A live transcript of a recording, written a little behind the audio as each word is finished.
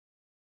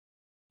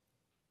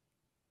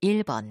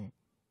1번.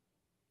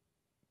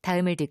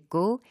 다음을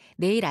듣고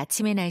내일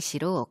아침의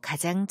날씨로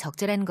가장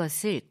적절한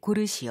것을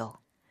고르시오.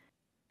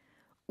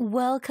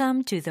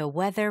 Welcome to the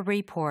weather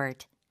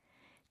report.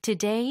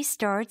 Today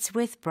starts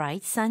with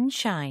bright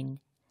sunshine.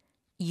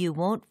 You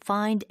won't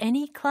find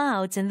any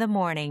clouds in the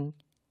morning.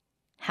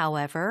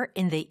 However,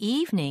 in the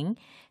evening,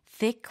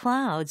 thick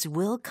clouds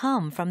will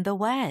come from the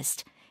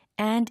west,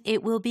 and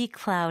it will be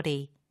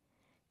cloudy.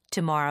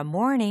 Tomorrow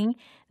morning,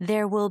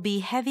 there will be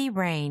heavy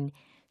rain,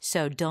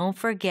 so don't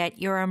forget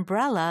your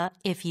umbrella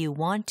if you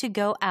want to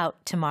go out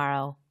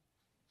tomorrow.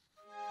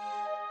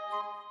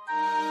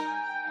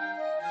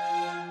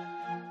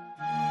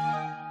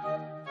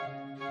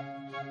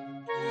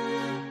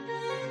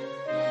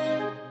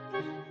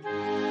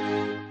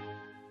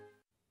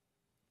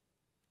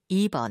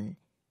 (2번)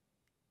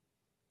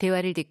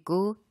 대화를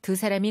듣고 두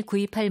사람이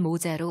구입할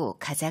모자로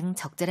가장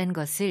적절한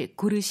것을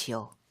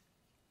고르시오.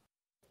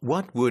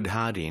 What would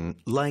Harin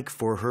like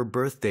for her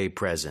birthday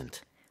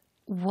present?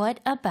 What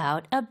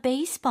about a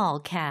baseball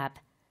cap?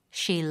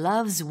 She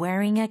loves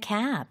wearing a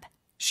cap.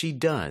 She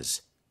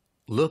does.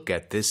 Look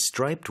at this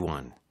striped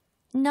one.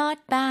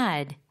 Not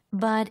bad,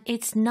 but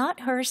it's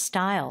not her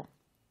style.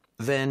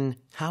 Then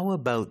how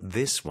about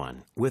this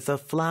one with a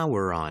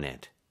flower on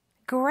it?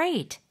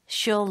 Great.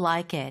 She'll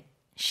like it.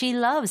 She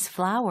loves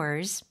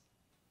flowers.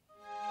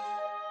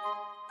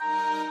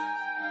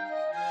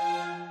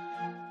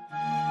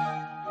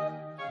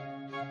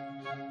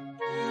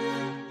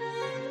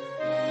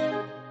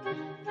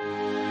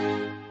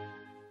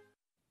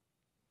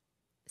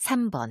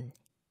 (3번)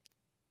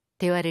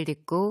 대화를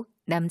듣고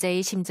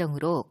남자의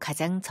심정으로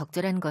가장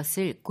적절한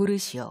것을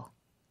고르시오.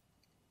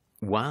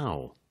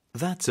 Wow,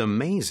 that's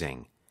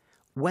amazing.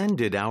 When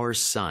did our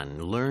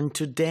son learn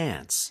to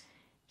dance?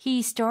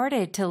 He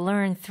started to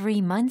learn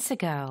 3 months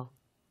ago.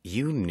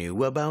 You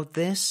knew about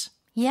this?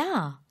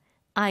 Yeah.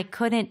 I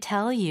couldn't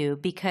tell you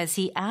because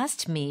he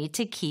asked me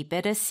to keep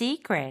it a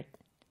secret.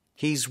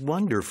 He's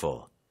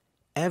wonderful.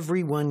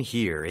 Everyone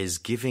here is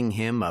giving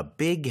him a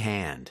big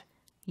hand.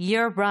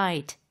 You're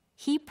right.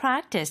 He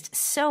practiced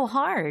so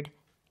hard.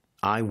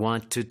 I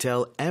want to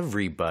tell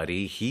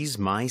everybody he's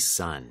my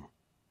son.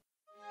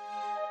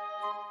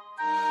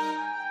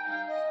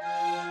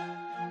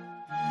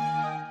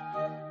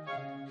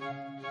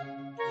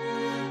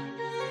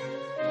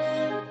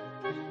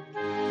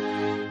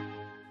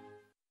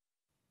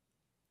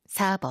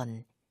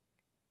 (4번)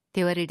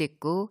 대화를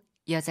듣고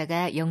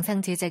여자가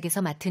영상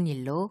제작에서 맡은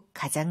일로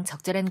가장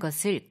적절한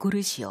것을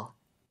고르시오.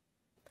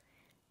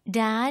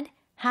 Dad,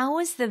 how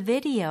was the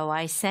video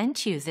I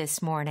sent you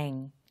this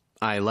morning?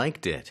 I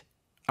liked it.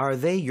 Are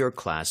they your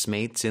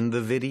classmates in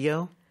the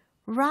video?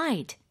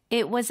 Right.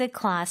 It was a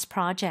class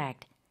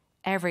project.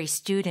 Every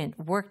student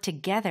worked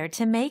together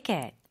to make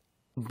it.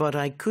 But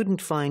I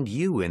couldn't find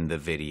you in the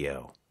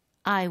video.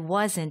 I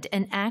wasn't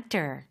an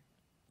actor.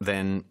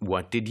 Then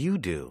what did you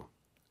do?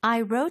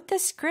 I wrote the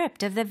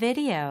script of the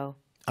video.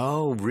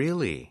 Oh,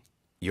 really?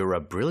 You're a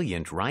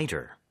brilliant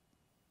writer.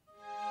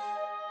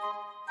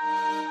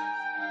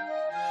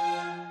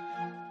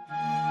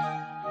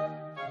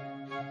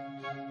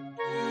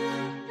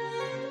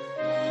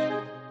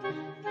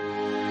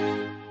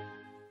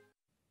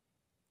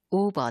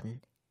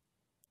 (5번)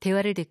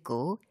 대화를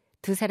듣고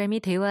두 사람이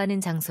대화하는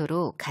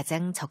장소로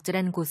가장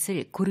적절한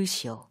곳을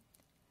고르시오.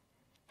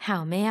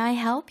 How may I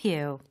help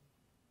you?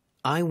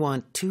 I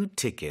want 2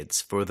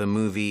 tickets for the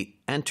movie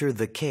Enter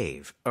the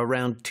Cave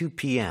around 2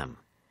 p.m.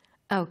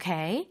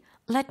 Okay,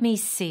 let me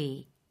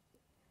see.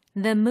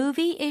 The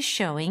movie is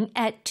showing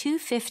at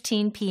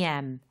 2:15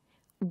 p.m.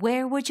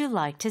 Where would you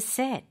like to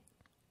sit?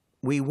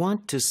 We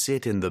want to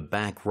sit in the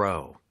back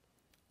row.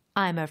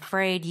 I'm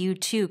afraid you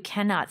two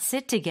cannot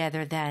sit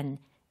together then.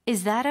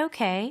 Is that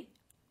okay?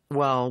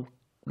 Well,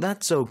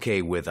 that's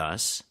okay with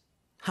us.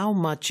 How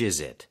much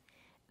is it?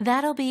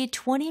 That'll be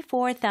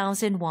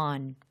 24,000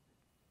 won.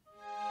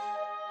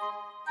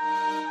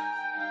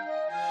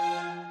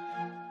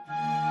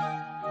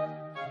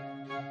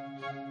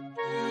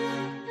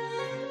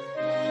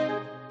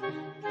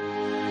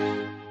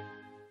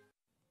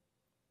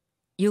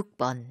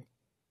 (6번)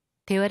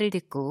 대화를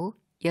듣고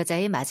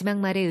여자의 마지막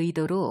말의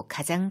의도로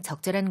가장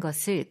적절한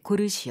것을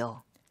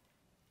고르시오.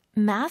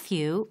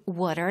 Matthew,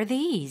 what are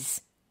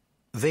these?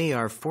 They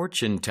are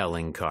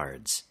fortune-telling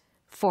cards.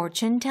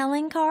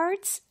 Fortune-telling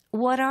cards?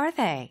 What are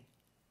they?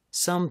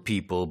 Some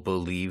people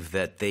believe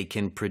that they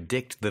can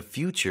predict the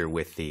future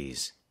with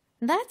these.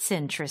 That's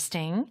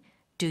interesting.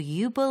 Do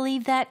you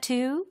believe that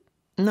too?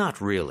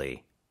 Not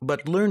really,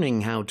 but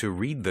learning how to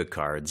read the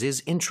cards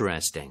is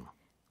interesting.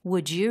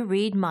 Would you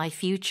read my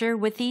future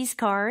with these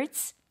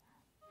cards?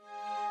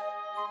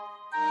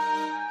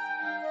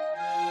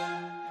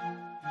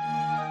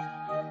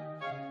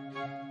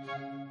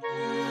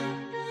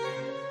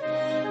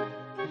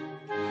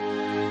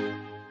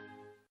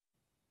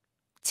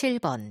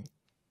 (7번)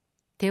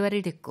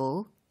 대화를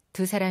듣고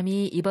두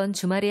사람이 이번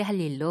주말에 할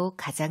일로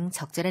가장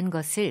적절한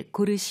것을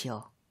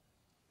고르시오.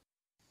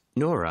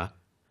 Nora,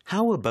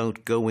 how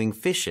about going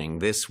fishing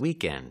this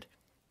weekend?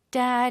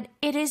 Dad,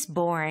 it is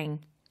boring.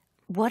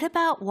 What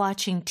about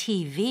watching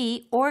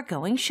TV or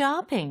going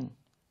shopping?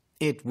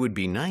 It would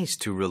be nice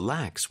to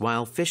relax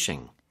while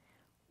fishing.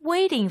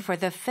 Waiting for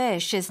the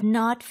fish is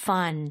not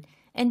fun,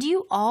 and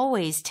you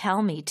always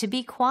tell me to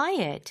be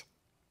quiet.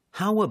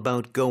 How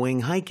about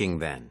going hiking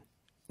then?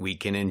 We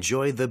can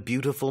enjoy the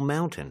beautiful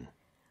mountain.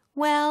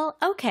 Well,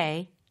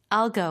 okay.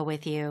 I'll go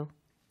with you.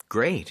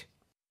 Great.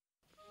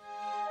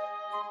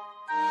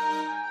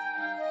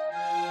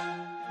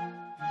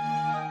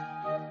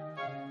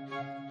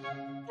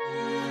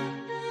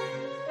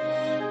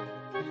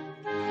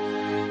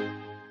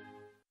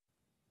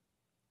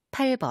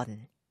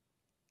 (8번)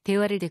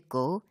 대화를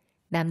듣고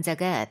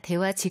남자가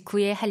대화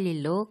직후에 할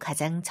일로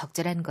가장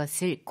적절한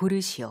것을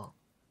고르시오.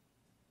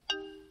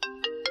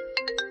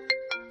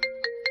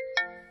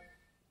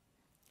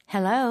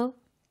 Hello?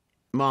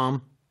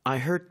 Mom, I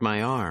hurt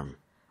my arm.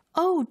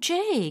 Oh,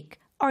 Jake,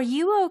 are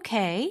you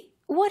okay?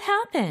 What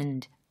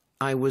happened?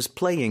 I was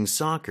playing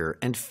soccer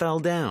and fell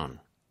down.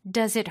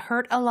 Does it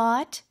hurt a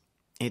lot?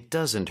 It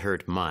doesn't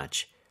hurt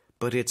much,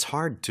 but it's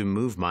hard to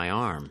move my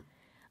arm.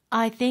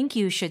 I think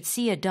you should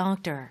see a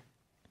doctor.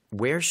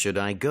 Where should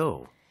I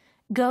go?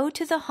 Go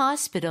to the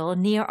hospital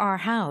near our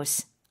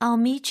house. I'll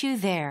meet you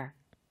there.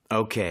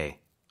 Okay,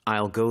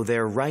 I'll go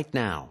there right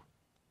now.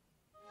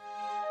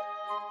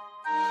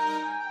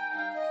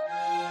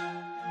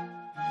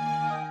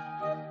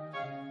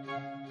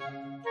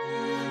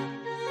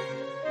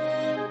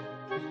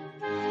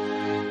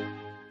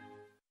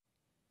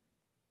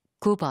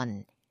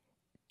 (9번)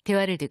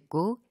 대화를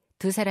듣고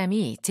두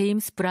사람이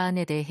제임스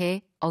브라운에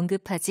대해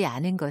언급하지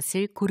않은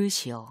것을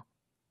고르시오.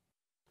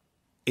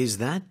 Is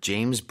that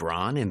James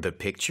Braun in the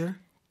picture?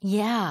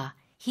 Yeah,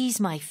 he's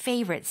my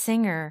favorite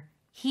singer.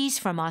 He's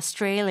from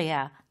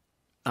Australia.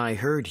 I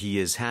heard he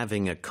is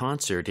having a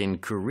concert in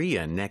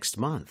Korea next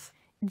month.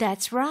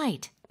 That's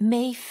right,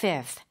 May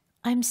 5th.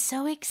 I'm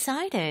so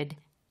excited.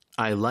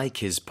 I like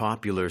his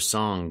popular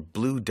song,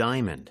 Blue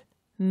Diamond.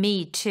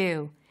 Me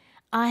too.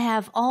 I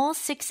have all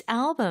 6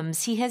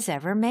 albums he has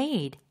ever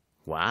made.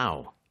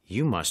 Wow,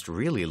 you must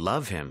really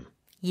love him.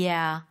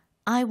 Yeah,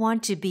 I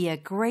want to be a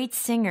great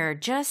singer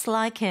just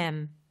like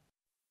him.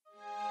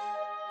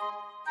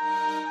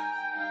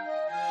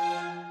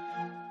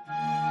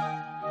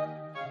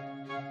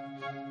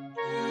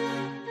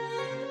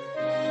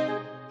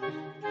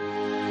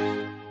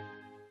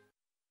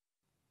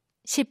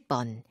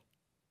 (10번)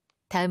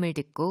 다음을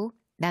듣고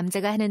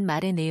남자가 하는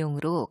말의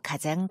내용으로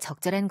가장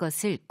적절한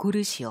것을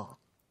고르시오.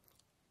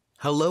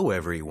 Hello,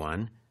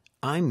 everyone.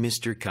 I'm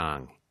Mr.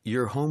 Kang,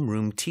 your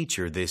homeroom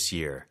teacher this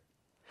year.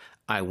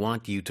 I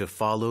want you to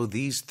follow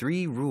these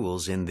 3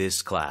 rules in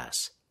this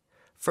class.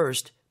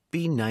 First,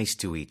 be nice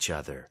to each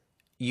other.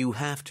 You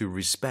have to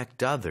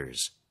respect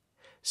others.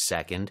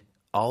 Second,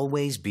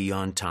 always be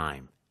on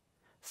time.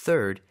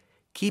 Third,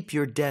 keep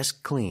your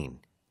desk clean.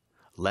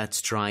 Let's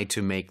try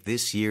to make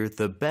this year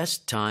the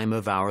best time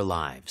of our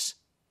lives.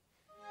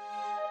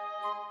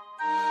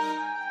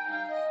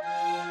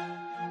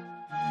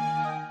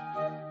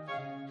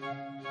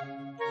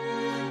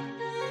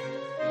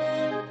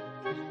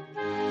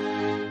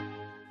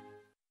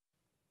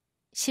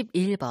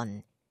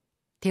 (11번)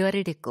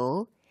 대화를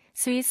듣고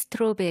스위스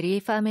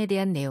스트로베리 팜에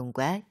대한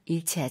내용과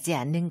일치하지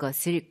않는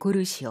것을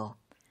고르시오.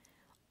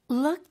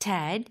 Look,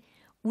 Ted,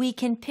 we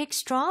can pick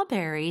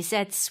strawberries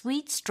at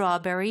Sweet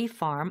Strawberry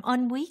Farm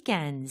on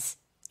weekends.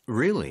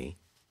 Really?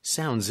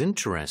 Sounds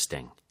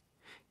interesting.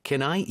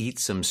 Can I eat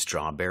some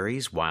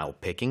strawberries while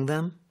picking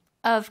them?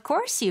 Of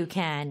course you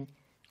can.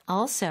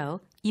 Also,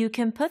 you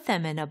can put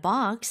them in a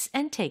box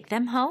and take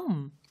them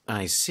home.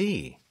 I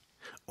see.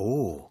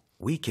 Oh,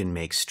 we can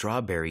make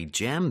strawberry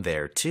jam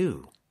there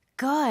too.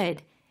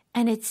 Good.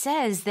 And it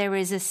says there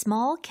is a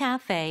small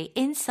cafe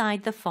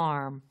inside the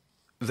farm.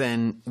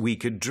 Then we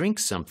could drink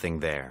something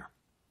there.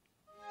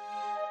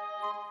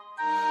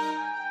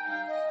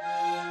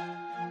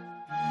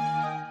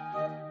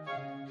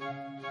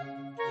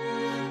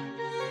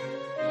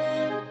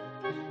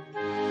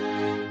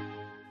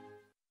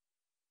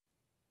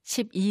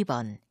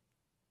 (12번)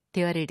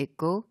 대화를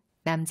듣고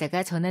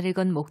남자가 전화를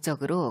건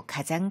목적으로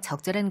가장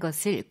적절한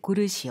것을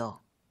고르시오.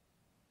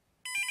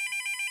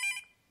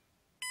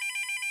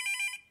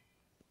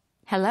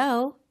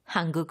 Hello,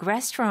 한국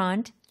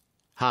restaurant.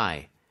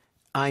 Hi,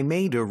 I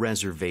made a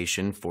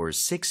reservation for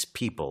 6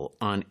 people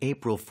on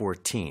April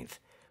 14th,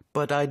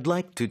 but I'd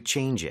like to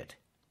change it.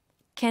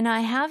 Can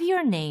I have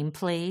your name,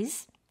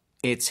 please?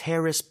 It's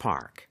Harris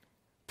Park.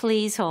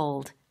 Please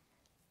hold.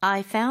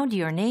 I found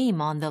your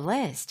name on the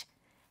list.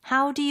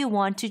 How do you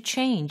want to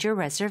change your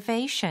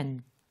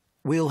reservation?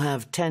 We'll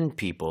have 10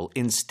 people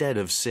instead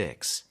of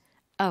 6.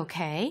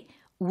 Okay,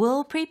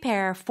 we'll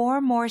prepare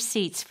 4 more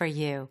seats for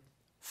you.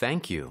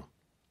 Thank you.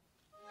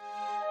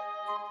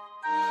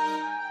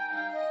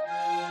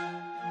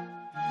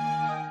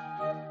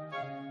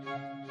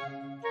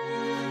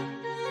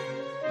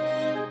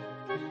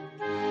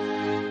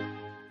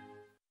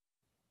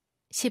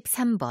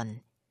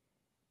 (13번)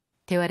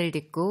 대화를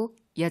듣고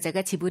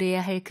여자가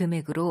지불해야 할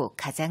금액으로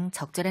가장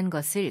적절한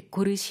것을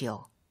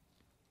고르시오.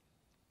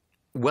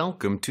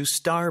 Welcome to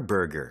Star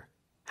Burger.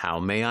 How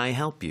may I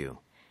help you?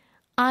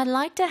 I'd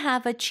like to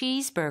have a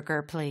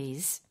cheeseburger,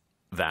 please.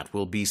 That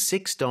will be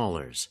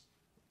 $6.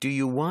 Do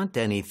you want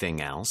anything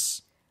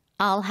else?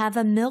 I'll have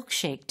a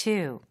milkshake,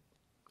 too.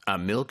 A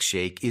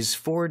milkshake is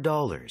 $4.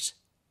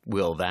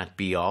 Will that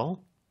be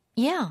all?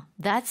 Yeah,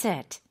 that's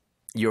it.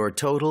 Your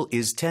total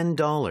is $10.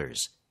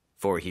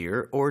 For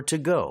here or to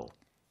go?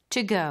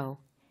 To go.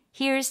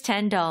 Here's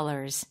 $10.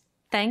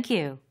 Thank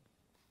you.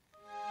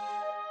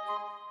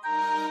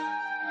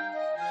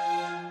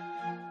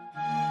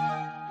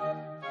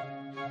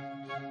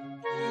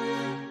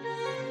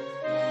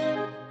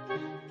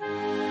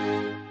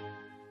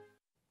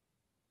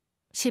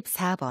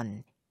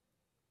 (14번)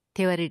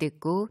 대화를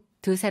듣고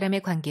두 사람의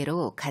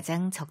관계로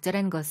가장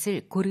적절한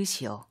것을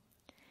고르시오.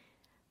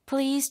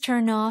 Please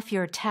turn off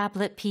your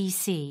tablet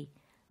PC.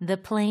 The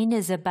plane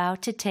is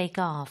about to take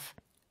off.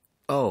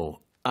 Oh,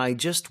 I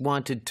just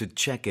wanted to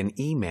check an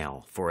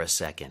email for a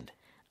second.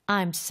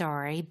 I'm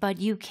sorry, but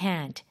you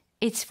can't.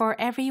 It's for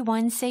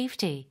everyone's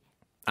safety.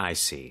 I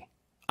see.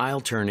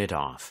 I'll turn it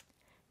off.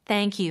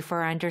 Thank you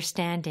for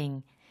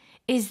understanding.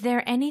 Is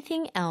there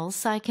anything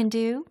else I can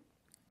do?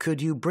 Could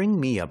you bring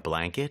me a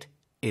blanket?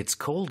 It's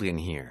cold in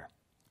here.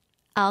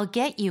 I'll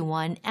get you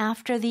one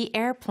after the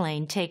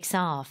airplane takes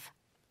off.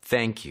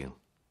 Thank you.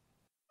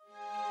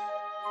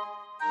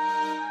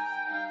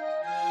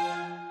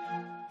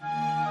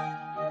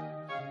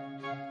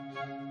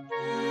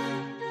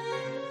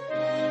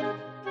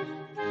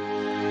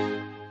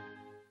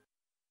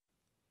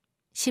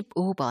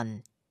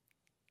 (15번)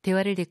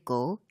 대화를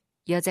듣고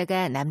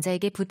여자가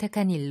남자에게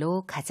부탁한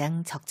일로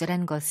가장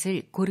적절한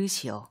것을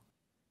고르시오.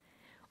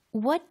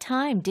 What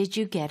time did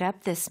you get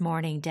up this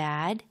morning,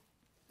 Dad?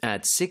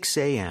 At 6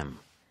 a.m.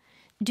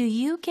 Do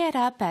you get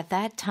up at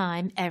that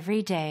time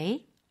every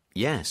day?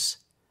 Yes.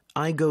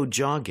 I go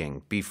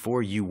jogging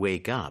before you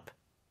wake up.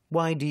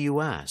 Why do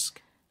you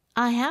ask?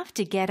 I have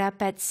to get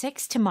up at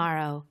 6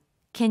 tomorrow.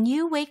 Can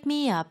you wake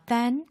me up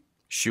then?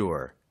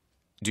 Sure.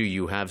 Do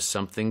you have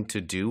something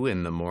to do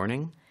in the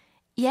morning?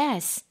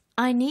 Yes,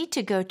 I need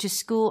to go to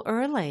school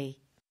early.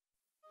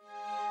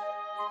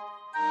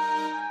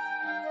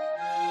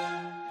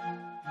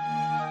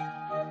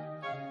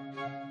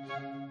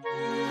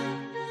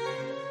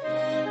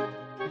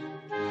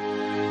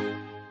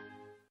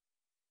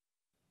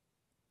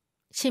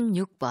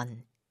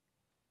 (16번)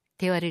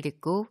 대화를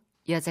듣고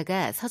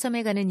여자가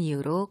서점에 가는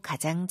이유로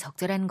가장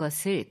적절한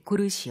것을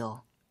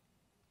고르시오.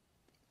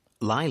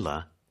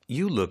 Lila,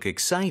 you look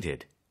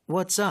excited.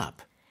 What's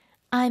up?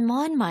 I'm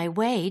on my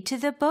way to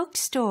the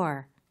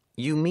bookstore.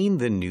 You mean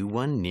the new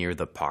one near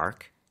the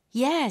park?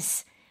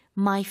 Yes,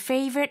 my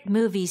favorite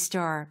movie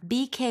star,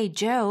 BK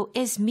Joe,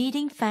 is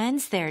meeting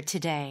fans there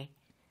today.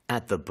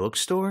 At the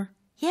bookstore?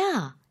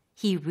 Yeah,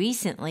 he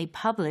recently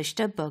published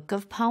a book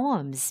of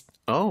poems.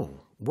 Oh,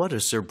 what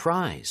a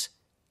surprise.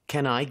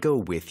 Can I go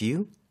with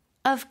you?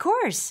 Of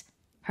course.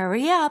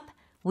 Hurry up.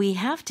 We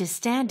have to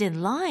stand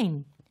in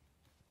line.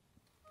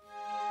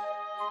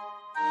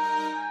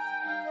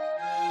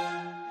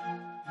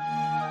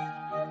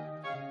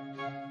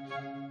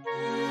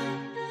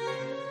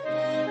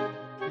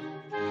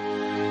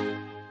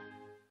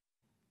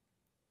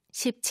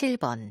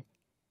 (17번)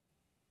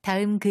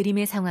 다음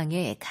그림의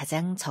상황에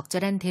가장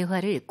적절한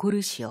대화를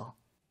고르시오.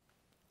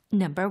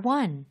 Number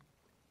 1.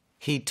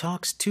 He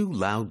talks too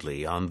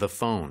loudly on the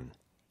phone.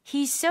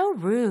 He's so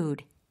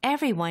rude.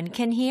 Everyone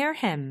can hear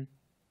him.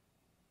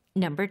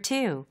 Number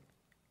 2.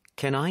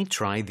 Can I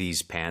try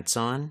these pants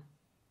on?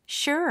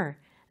 Sure.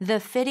 The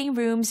fitting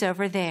room's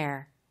over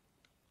there.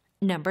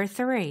 Number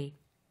 3.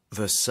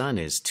 The sun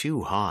is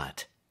too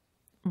hot.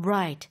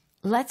 Right.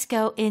 Let's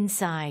go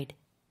inside.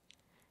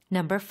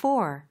 Number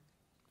 4.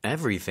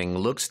 Everything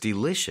looks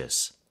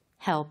delicious.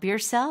 Help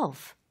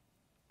yourself.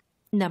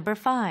 Number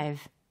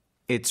 5.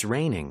 It's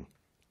raining.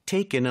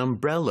 Take an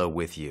umbrella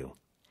with you.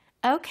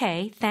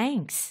 Okay,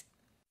 thanks.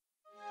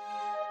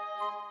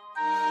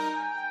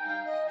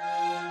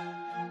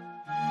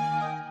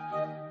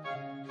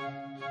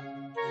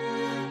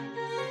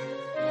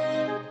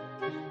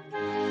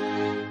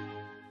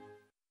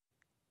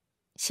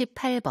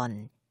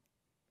 (18번)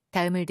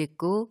 다음을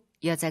듣고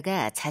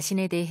여자가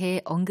자신에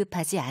대해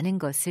언급하지 않은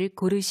것을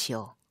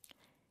고르시오.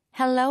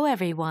 Hello,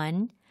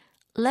 everyone.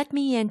 Let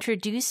me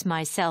introduce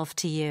myself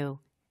to you.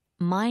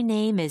 My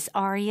name is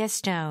Arya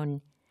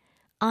Stone.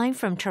 I'm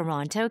from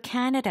Toronto,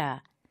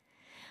 Canada.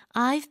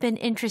 I've been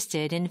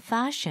interested in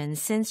fashion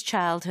since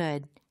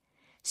childhood,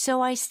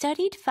 so I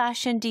studied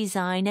fashion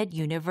design at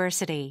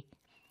university.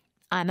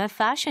 I'm a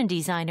fashion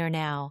designer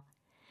now.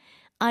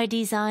 I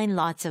design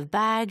lots of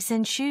bags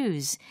and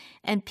shoes,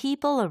 and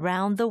people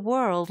around the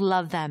world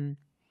love them.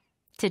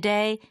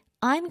 Today,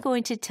 I'm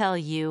going to tell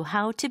you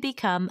how to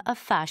become a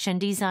fashion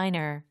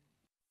designer.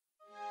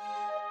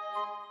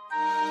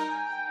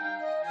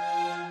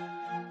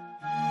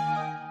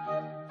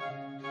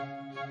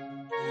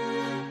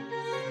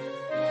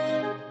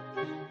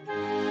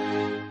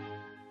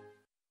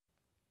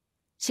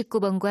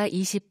 (19번과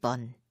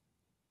 20번)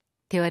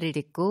 대화를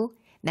듣고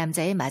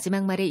남자의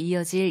마지막 말에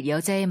이어질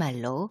여자의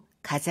말로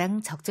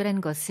가장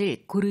적절한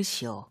것을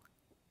고르시오.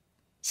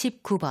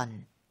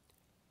 19번.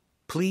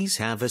 Please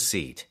have a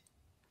seat.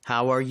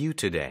 How are you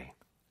today?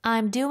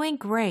 I'm doing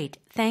great,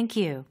 thank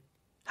you.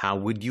 How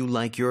would you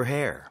like your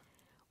hair?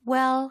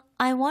 Well,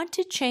 I want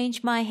to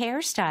change my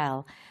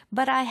hairstyle,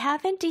 but I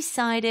haven't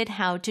decided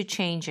how to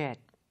change it.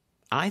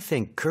 I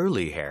think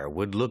curly hair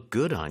would look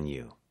good on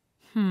you.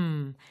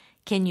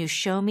 Can you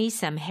show me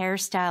some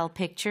hairstyle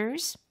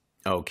pictures?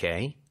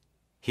 Okay.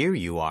 Here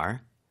you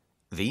are.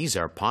 These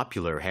are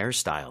popular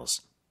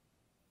hairstyles.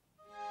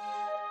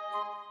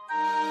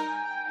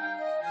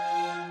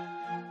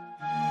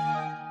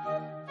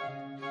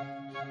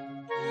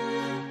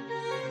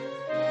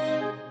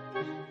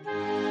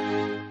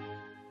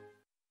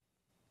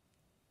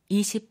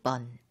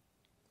 (20번)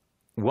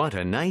 What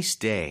a nice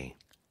day.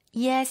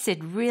 Yes,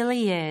 it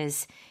really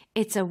is.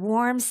 It's a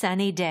warm,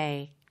 sunny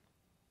day.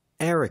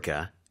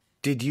 Erica,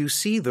 did you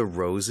see the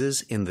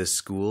roses in the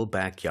school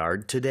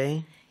backyard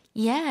today?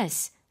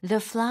 Yes, the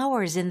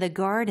flowers in the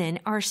garden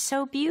are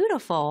so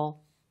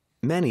beautiful.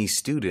 Many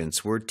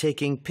students were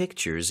taking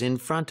pictures in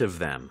front of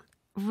them.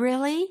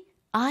 Really?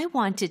 I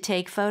want to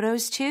take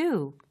photos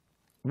too.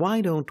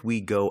 Why don't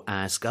we go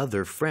ask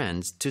other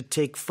friends to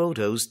take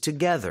photos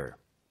together?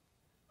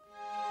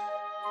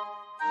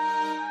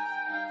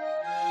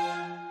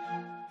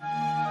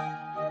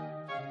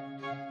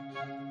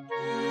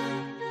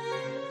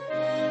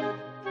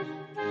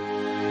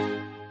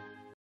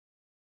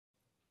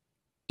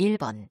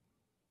 (1번)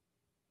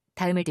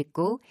 다음을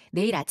듣고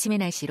내일 아침의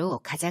날씨로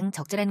가장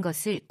적절한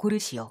것을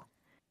고르시오.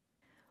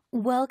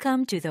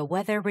 Welcome to the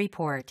weather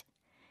report.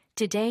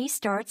 Today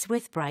starts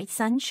with bright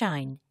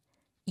sunshine.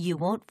 You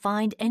won't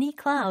find any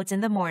clouds in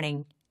the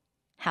morning.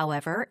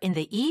 However, in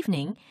the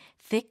evening,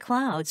 thick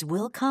clouds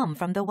will come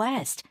from the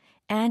west,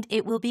 and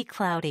it will be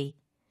cloudy.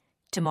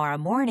 Tomorrow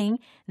morning,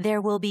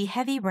 there will be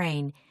heavy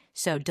rain,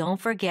 so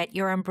don't forget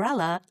your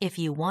umbrella if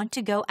you want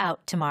to go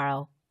out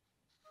tomorrow.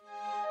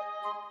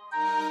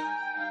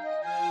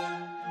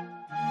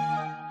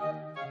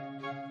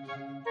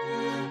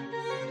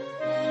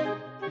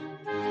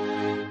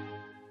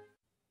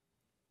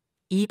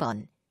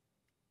 (2번)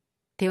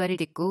 대화를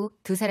듣고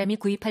두 사람이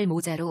구입할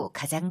모자로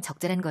가장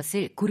적절한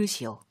것을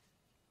고르시오.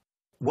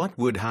 What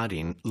would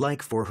Harin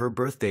like for her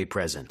birthday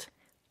present?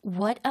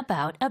 What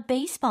about a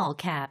baseball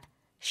cap?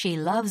 She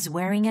loves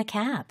wearing a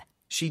cap.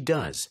 She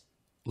does.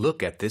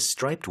 Look at this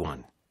striped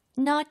one.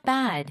 Not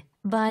bad,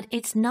 but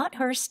it's not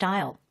her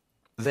style.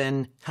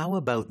 Then how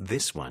about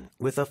this one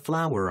with a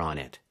flower on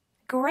it?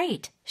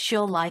 Great,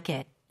 she'll like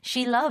it.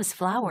 She loves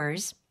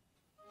flowers.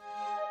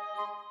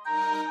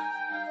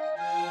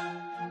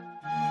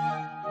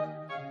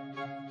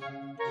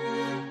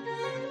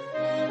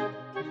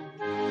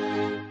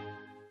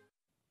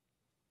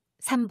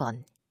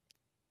 (3번)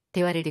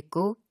 대화를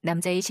듣고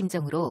남자의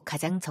심정으로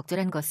가장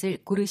적절한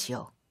것을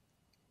고르시오.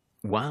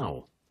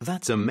 Wow,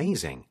 that's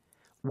amazing.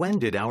 When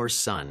did our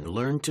son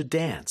learn to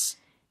dance?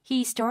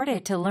 He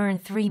started to learn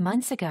 3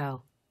 months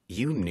ago.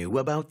 You knew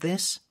about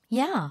this?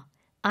 Yeah,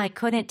 I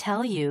couldn't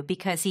tell you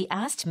because he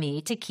asked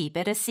me to keep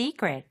it a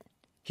secret.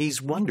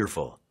 He's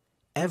wonderful.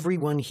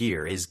 Everyone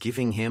here is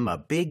giving him a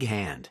big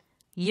hand.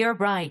 You're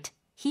right.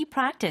 He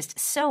practiced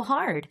so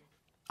hard.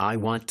 I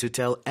want to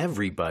tell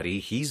everybody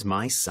he's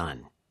my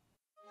son.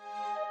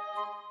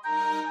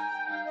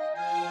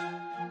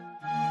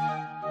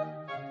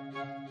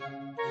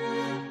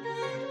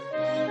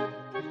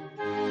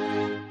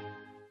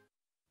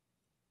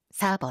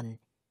 (4번)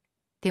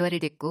 대화를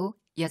듣고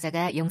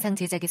여자가 영상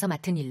제작에서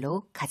맡은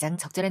일로 가장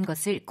적절한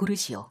것을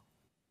고르시오.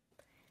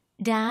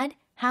 Dad,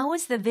 how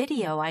was the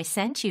video I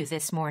sent you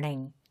this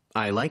morning?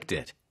 I liked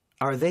it.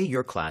 Are they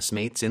your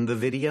classmates in the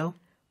video?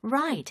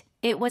 Right.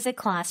 It was a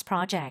class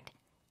project.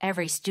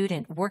 Every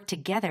student worked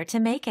together to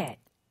make it.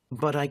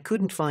 But I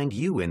couldn't find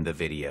you in the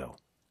video.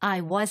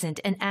 I wasn't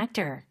an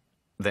actor.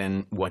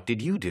 Then what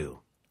did you do?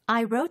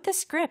 I wrote the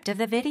script of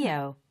the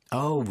video.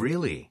 Oh,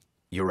 really?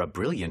 You're a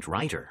brilliant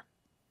writer.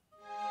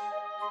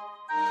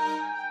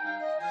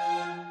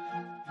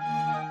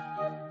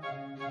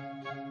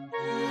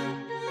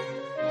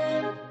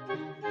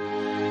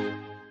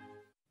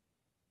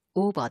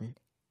 (5번)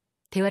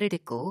 대화를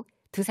듣고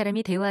두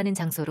사람이 대화하는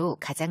장소로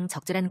가장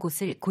적절한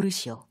곳을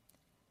고르시오.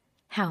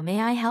 How may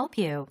I help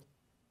you?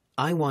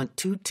 I want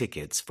 2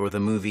 tickets for the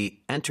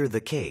movie Enter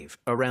the Cave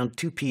around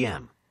 2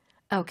 p.m.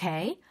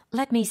 Okay,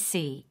 let me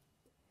see.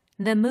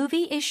 The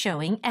movie is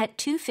showing at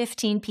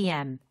 2:15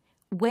 p.m.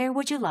 Where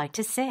would you like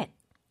to sit?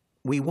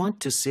 We want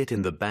to sit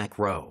in the back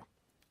row.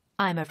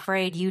 I'm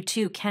afraid you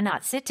two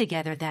cannot sit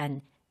together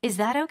then. Is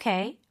that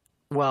okay?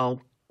 Well,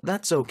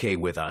 that's okay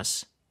with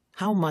us.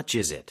 How much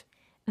is it?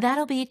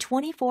 That'll be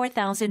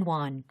 24,000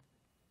 won.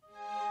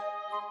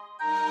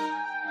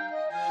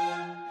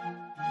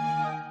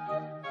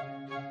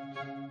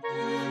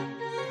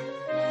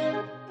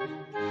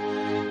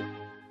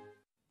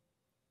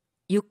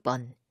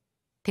 (6번)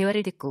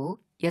 대화를 듣고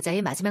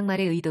여자의 마지막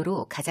말의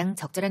의도로 가장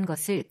적절한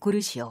것을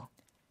고르시오.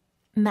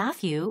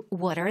 Matthew,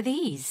 what are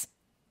these?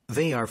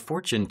 They are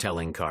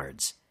fortune-telling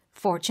cards.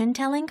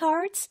 Fortune-telling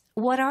cards?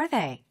 What are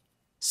they?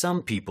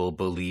 Some people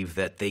believe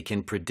that they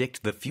can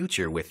predict the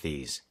future with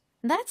these.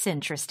 That's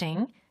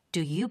interesting. Do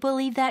you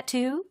believe that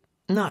too?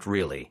 Not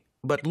really,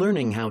 but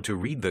learning how to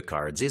read the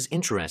cards is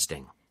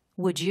interesting.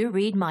 Would you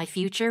read my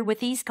future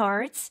with these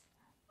cards?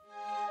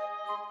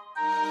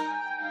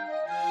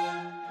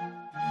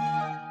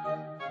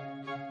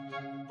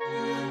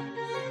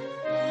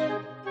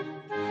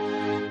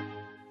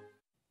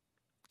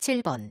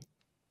 (7번)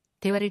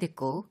 대화를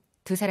듣고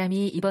두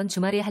사람이 이번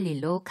주말에 할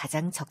일로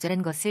가장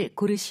적절한 것을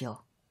고르시오.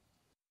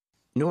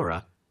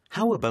 Nora,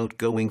 how about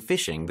going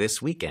fishing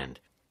this weekend?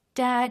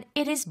 Dad,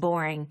 it is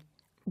boring.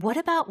 What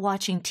about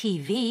watching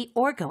TV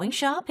or going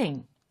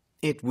shopping?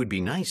 It would be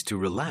nice to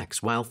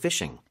relax while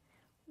fishing.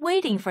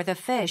 Waiting for the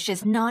fish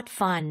is not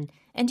fun,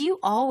 and you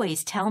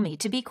always tell me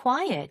to be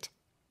quiet.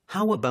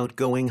 How about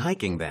going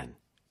hiking then?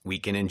 We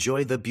can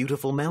enjoy the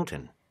beautiful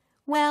mountain.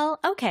 Well,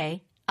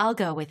 okay. I'll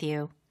go with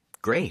you.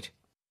 Great.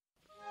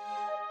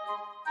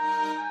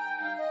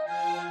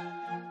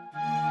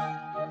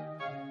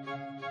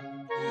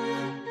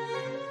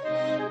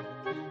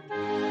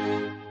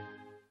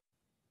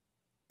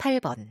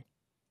 (8번)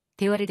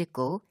 대화를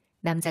듣고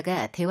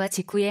남자가 대화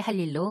직후에 할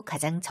일로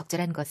가장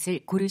적절한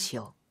것을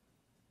고르시오.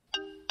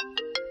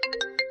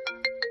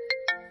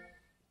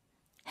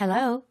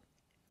 Hello?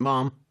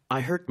 Mom,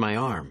 I hurt my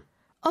arm.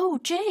 Oh,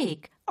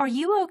 Jake, are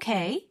you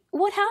okay?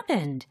 What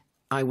happened?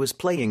 I was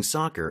playing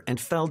soccer and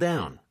fell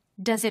down.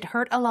 Does it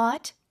hurt a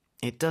lot?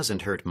 It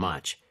doesn't hurt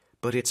much,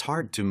 but it's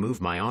hard to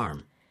move my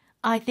arm.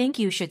 I think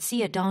you should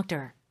see a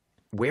doctor.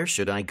 Where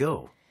should I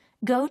go?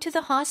 Go to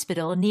the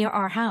hospital near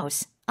our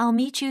house. I'll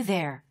meet you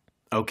there.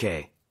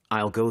 Okay,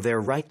 I'll go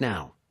there right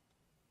now.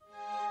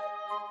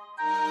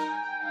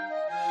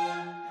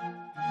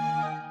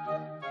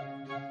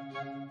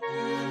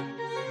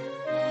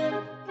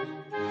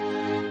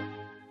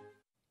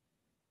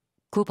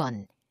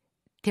 (9번)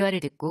 대화를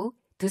듣고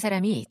두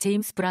사람이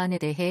제임스 브라운에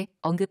대해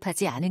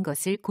언급하지 않은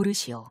것을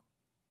고르시오.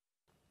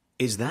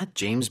 Is that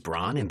James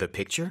Braun in the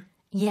picture?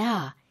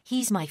 Yeah,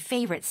 he's my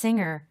favorite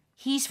singer.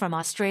 He's from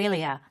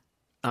Australia.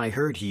 I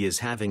heard he is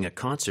having a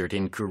concert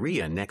in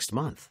Korea next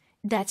month.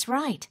 That's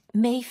right,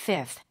 May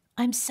 5th.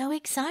 I'm so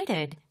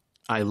excited.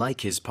 I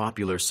like his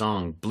popular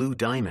song, Blue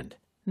Diamond.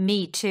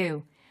 Me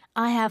too.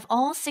 I have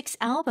all 6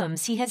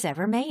 albums he has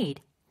ever made.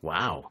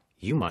 Wow,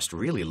 you must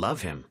really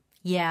love him.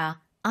 Yeah,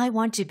 I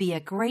want to be a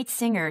great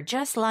singer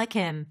just like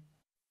him.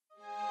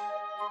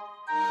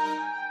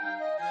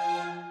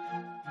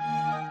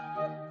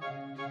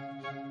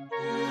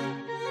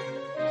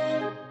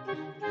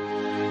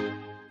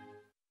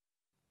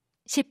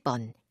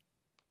 (10번)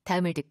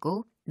 다음을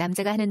듣고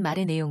남자가 하는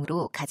말의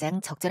내용으로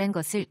가장 적절한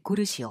것을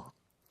고르시오.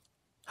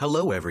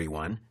 Hello,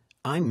 everyone.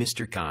 I'm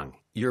Mr. Kang,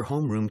 your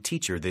homeroom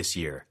teacher this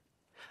year.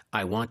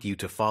 I want you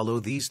to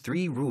follow these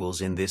 3 rules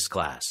in this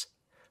class.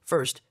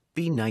 First,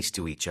 be nice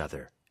to each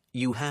other.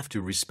 You have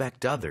to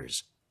respect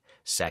others.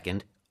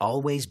 Second,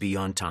 always be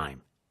on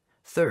time.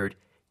 Third,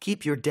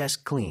 keep your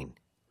desk clean.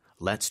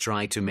 Let's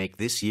try to make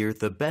this year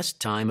the best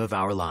time of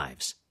our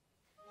lives.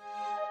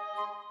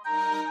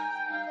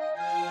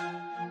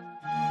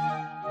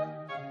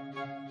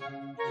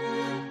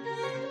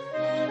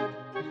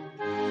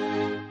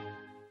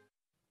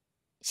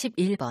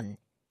 (11번)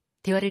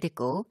 대화를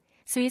듣고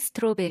스윗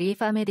스트로베리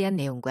팜에 대한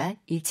내용과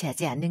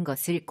일치하지 않는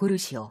것을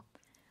고르시오.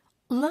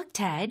 Look,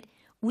 Ted,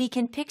 we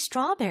can pick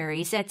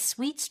strawberries at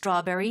Sweet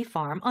Strawberry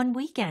Farm on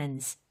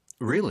weekends.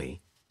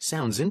 Really?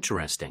 Sounds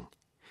interesting.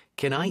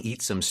 Can I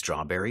eat some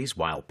strawberries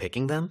while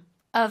picking them?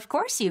 Of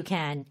course you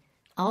can.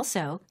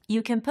 Also,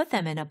 you can put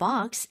them in a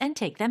box and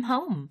take them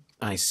home.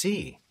 I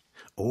see.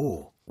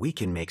 Oh, we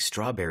can make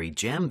strawberry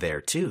jam there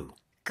too.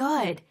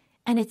 Good.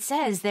 And it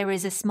says there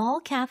is a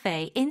small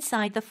cafe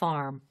inside the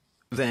farm.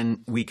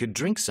 Then we could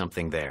drink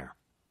something there.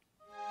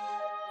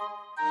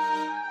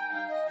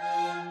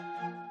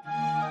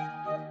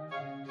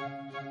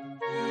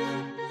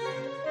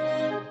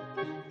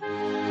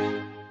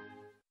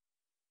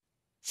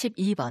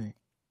 (12번)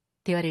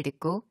 대화를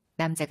듣고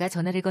남자가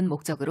전화를 건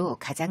목적으로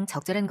가장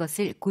적절한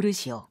것을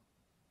고르시오.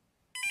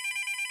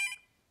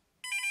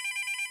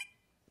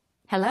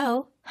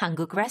 Hello,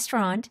 한국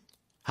restaurant.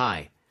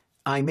 Hi,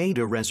 I made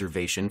a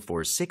reservation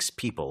for 6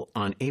 people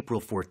on April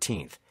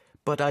 14th,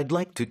 but I'd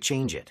like to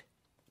change it.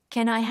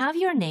 Can I have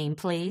your name,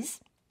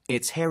 please?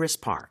 It's Harris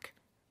Park.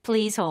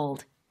 Please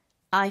hold.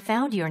 I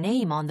found your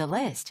name on the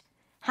list.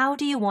 How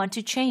do you want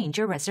to change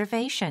your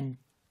reservation?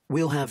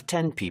 We'll have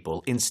 10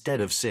 people instead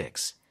of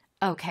 6.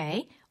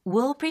 Okay,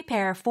 we'll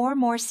prepare 4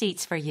 more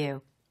seats for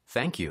you.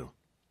 Thank you.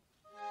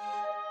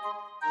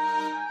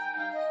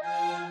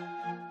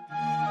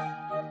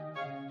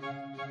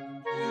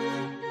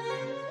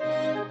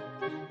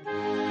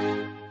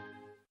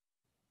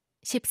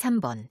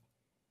 (13번)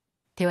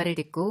 대화를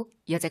듣고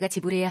여자가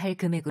지불해야 할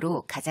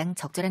금액으로 가장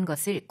적절한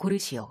것을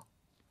고르시오.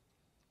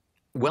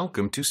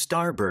 Welcome to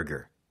Star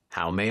Burger.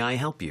 How may I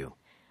help you?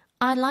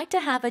 I'd like to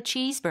have a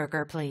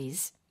cheeseburger,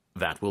 please.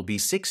 That will be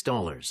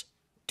 $6.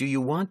 Do you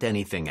want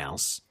anything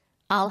else?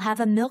 I'll have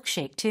a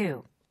milkshake,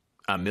 too.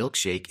 A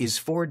milkshake is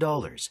 $4.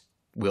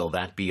 Will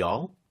that be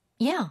all?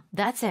 Yeah,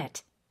 that's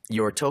it.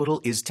 Your total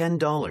is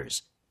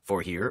 $10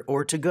 for here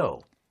or to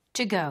go.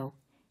 To go.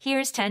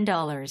 Here's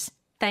 $10.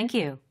 Thank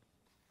you.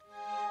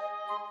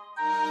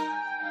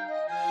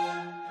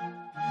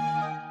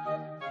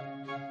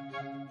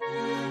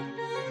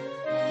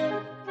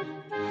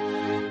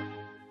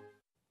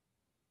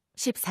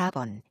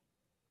 (14번)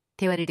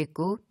 대화를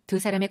듣고 두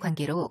사람의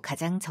관계로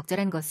가장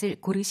적절한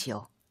것을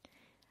고르시오.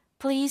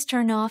 Please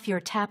turn off your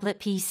tablet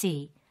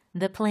PC.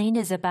 The plane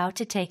is about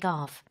to take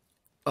off.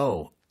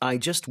 Oh, I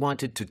just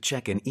wanted to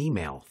check an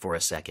email for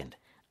a second.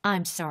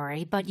 I'm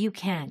sorry, but you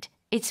can't.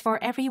 It's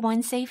for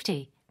everyone's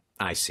safety.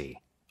 I see.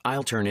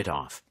 I'll turn it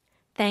off.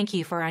 Thank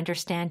you for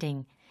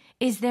understanding.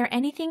 Is there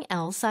anything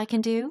else I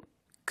can do?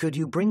 Could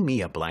you bring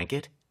me a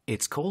blanket?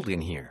 It's cold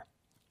in here.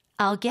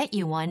 I'll get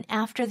you one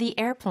after the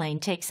airplane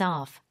takes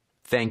off.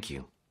 Thank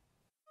you.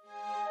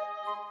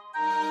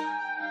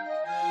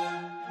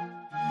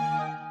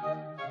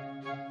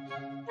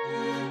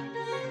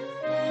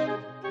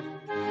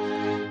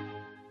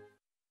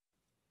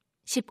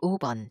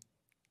 (15번)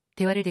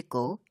 대화를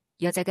듣고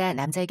여자가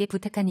남자에게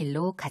부탁한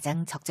일로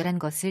가장 적절한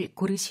것을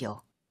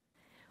고르시오.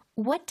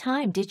 What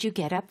time did you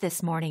get up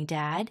this morning,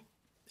 Dad?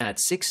 At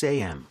 6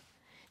 a.m.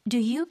 Do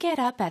you get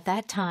up at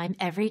that time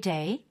every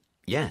day?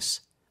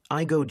 Yes,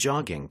 I go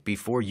jogging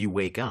before you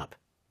wake up.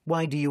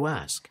 Why do you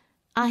ask?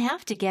 I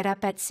have to get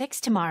up at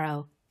 6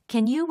 tomorrow.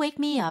 Can you wake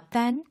me up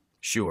then?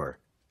 Sure.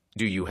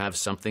 Do you have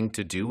something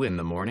to do in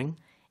the morning?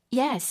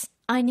 Yes,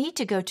 I need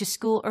to go to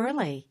school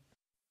early.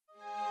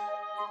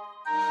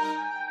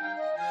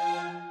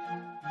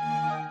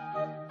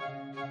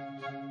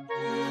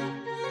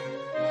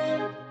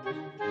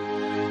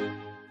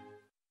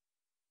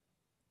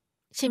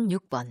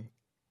 (16번)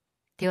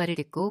 대화를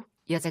듣고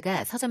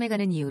여자가 서점에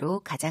가는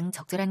이유로 가장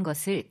적절한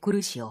것을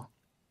고르시오.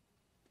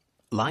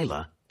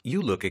 Lila,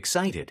 you look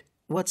excited.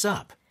 What's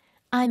up?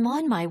 I'm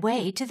on my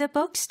way to the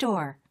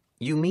bookstore.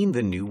 You mean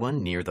the new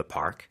one near the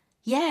park?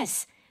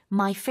 Yes,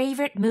 my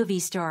favorite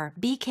movie star,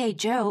 BK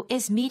Joe,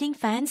 is meeting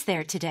fans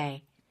there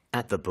today.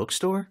 At the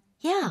bookstore?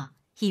 Yeah,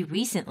 he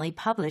recently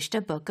published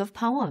a book of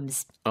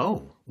poems.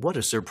 Oh, what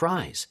a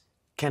surprise.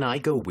 Can I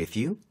go with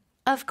you?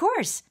 Of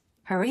course.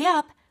 Hurry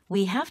up.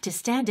 We have to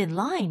stand in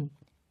line.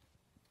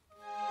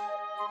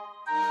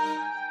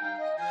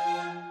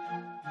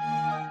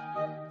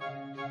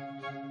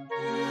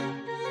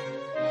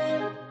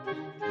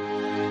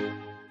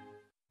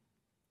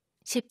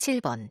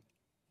 (17번)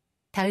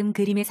 다음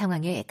그림의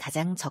상황에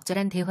가장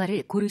적절한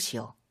대화를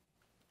고르시오.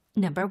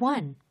 Number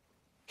 1.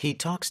 He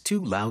talks too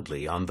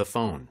loudly on the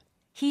phone.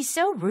 He's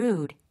so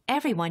rude.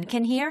 Everyone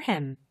can hear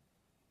him.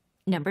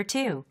 Number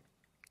 2.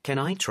 Can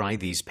I try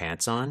these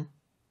pants on?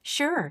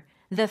 Sure.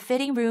 The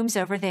fitting room's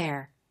over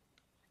there.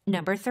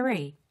 Number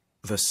 3.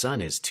 The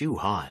sun is too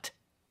hot.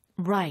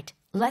 Right.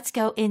 Let's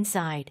go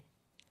inside.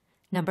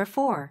 Number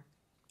 4.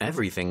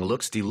 Everything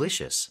looks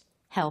delicious.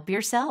 Help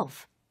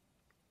yourself.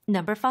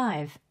 Number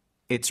 5.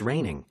 It's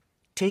raining.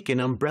 Take an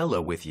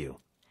umbrella with you.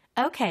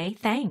 Okay,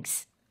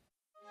 thanks.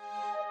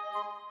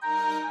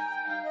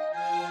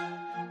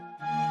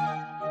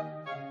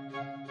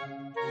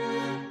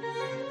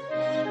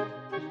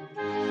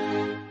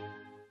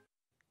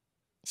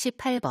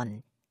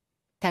 (18번)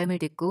 다음을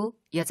듣고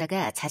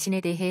여자가 자신에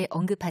대해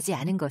언급하지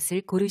않은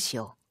것을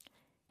고르시오.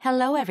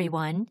 Hello,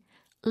 everyone.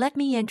 Let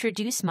me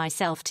introduce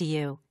myself to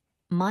you.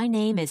 My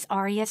name is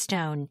Aria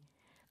Stone.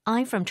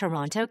 I'm from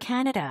Toronto,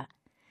 Canada.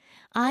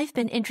 I've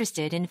been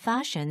interested in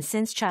fashion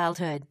since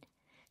childhood,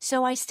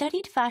 so I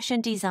studied fashion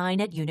design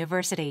at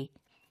university.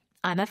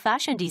 I'm a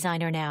fashion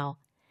designer now.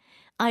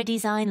 I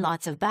design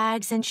lots of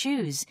bags and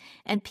shoes,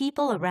 and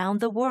people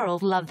around the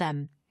world love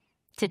them.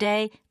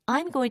 Today,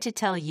 I'm going to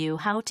tell you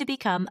how to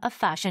become a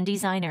fashion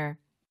designer.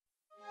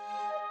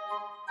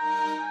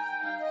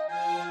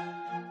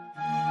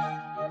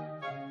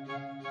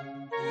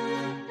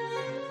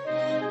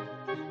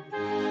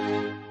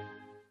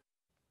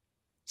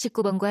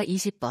 (19번과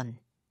 20번)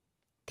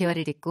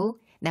 대화를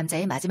듣고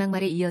남자의 마지막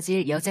말에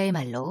이어질 여자의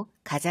말로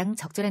가장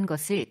적절한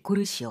것을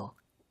고르시오.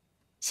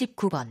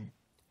 (19번)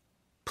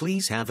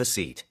 Please have a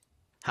seat.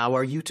 How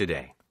are you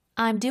today?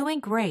 I'm doing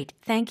great,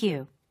 thank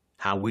you.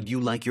 How would you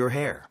like your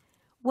hair?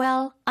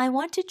 Well, I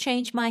want to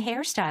change my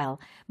hairstyle,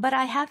 but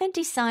I haven't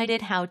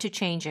decided how to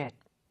change it.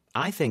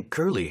 I think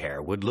curly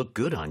hair would look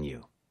good on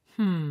you.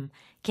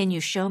 Can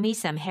you show me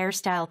some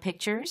hairstyle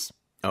pictures?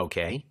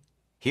 Okay.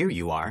 Here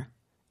you are.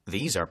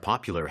 These are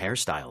popular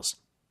hairstyles.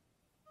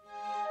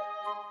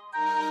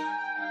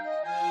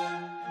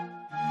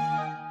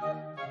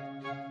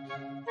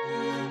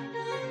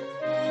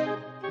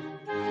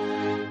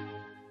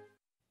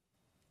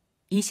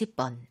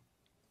 (20번)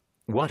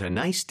 What a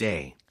nice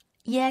day.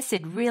 Yes,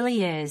 it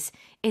really is.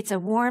 It's a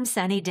warm,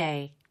 sunny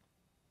day.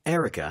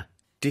 Erica,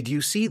 did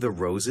you see the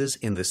roses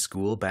in the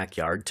school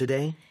backyard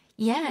today?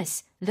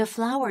 Yes, the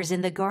flowers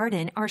in the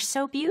garden are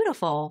so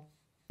beautiful.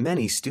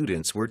 Many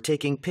students were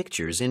taking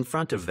pictures in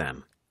front of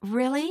them.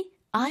 Really?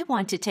 I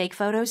want to take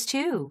photos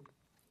too.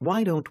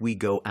 Why don't we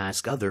go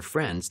ask other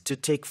friends to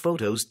take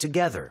photos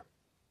together?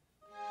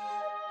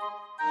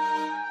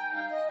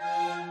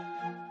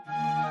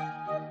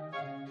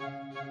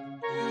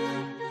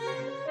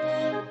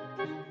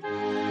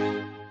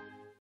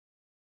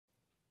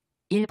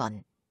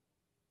 1번.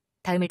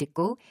 다음을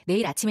듣고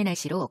내일 아침의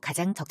날씨로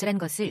가장 적절한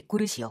것을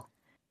고르시오.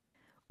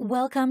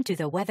 Welcome to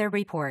the weather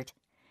report.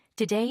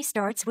 Today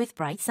starts with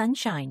bright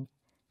sunshine.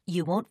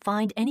 You won't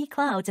find any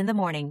clouds in the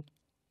morning.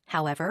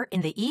 However,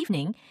 in the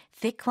evening,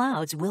 thick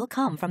clouds will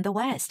come from the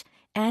west,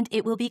 and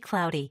it will be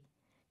cloudy.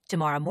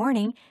 Tomorrow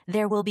morning,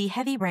 there will be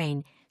heavy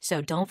rain,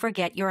 so don't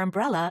forget your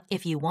umbrella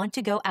if you want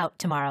to go out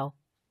tomorrow.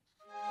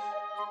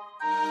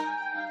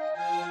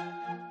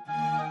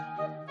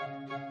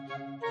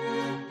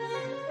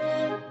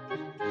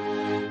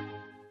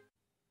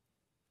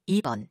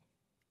 (2번)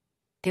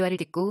 대화를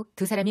듣고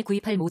두 사람이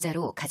구입할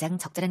모자로 가장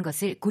적절한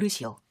것을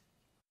고르시오.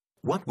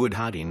 What would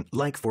Ha-rin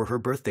like for her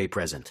birthday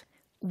present?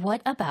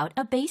 What about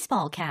a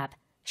baseball cap?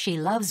 She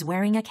loves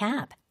wearing a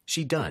cap.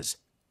 She does.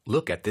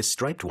 Look at this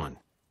striped one.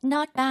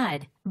 Not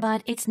bad,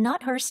 but it's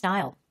not her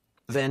style.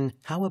 Then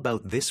how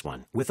about this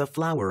one with a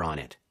flower on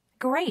it?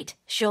 Great,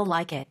 she'll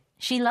like it.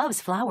 She loves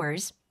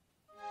flowers.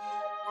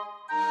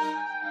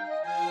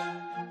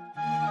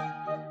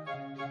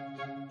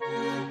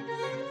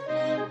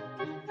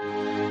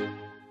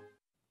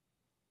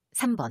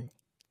 (3번)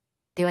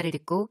 대화를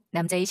듣고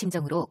남자의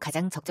심정으로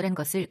가장 적절한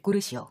것을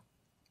고르시오.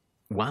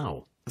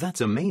 Wow,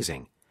 that's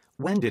amazing.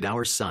 When did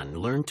our son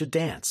learn to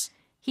dance?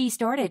 He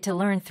started to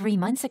learn 3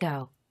 months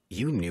ago.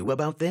 You knew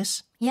about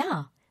this?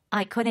 Yeah,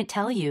 I couldn't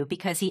tell you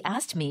because he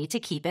asked me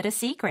to keep it a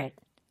secret.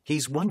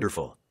 He's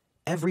wonderful.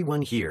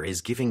 Everyone here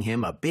is giving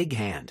him a big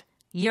hand.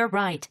 You're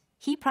right.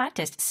 He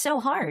practiced so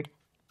hard.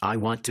 I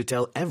want to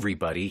tell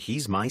everybody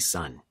he's my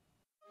son.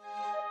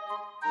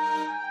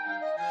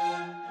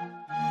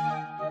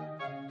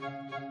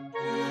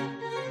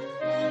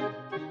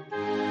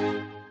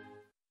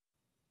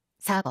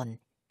 (4번)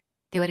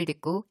 대화를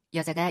듣고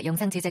여자가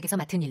영상 제작에서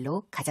맡은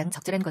일로 가장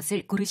적절한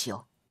것을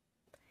고르시오.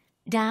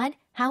 Dad,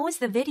 how was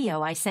the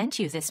video I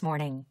sent you this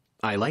morning?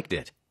 I liked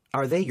it.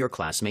 Are they your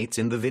classmates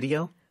in the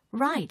video?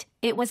 Right.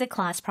 It was a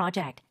class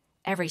project.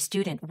 Every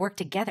student worked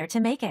together to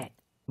make it.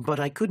 But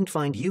I couldn't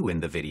find you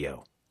in the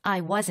video. I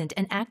wasn't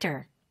an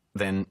actor.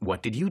 Then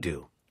what did you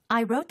do?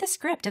 I wrote the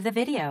script of the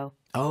video.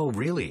 Oh,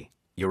 really?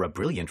 You're a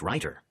brilliant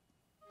writer.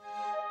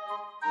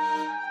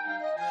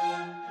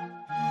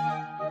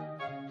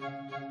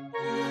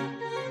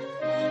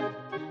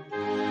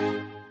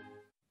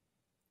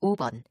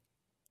 (5번)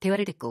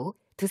 대화를 듣고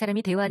두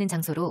사람이 대화하는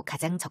장소로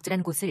가장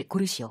적절한 곳을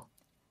고르시오.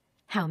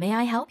 How may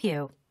I help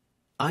you?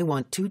 I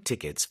want 2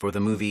 tickets for the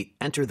movie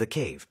Enter the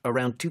Cave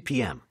around 2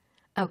 p.m.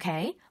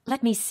 Okay,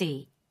 let me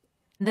see.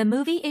 The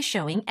movie is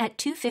showing at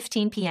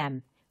 2:15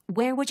 p.m.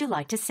 Where would you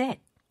like to sit?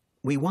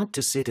 We want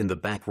to sit in the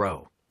back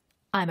row.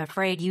 I'm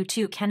afraid you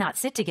two cannot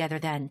sit together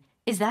then.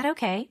 Is that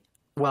okay?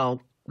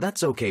 Well,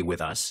 that's okay with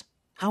us.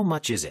 How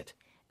much is it?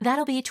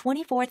 That'll be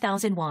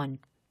 24,000 won.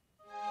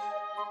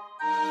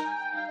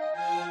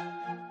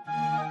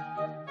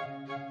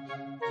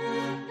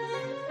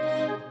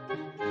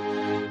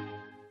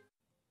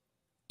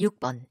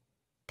 (6번)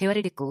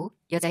 대화를 듣고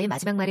여자의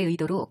마지막 말의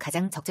의도로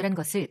가장 적절한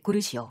것을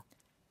고르시오.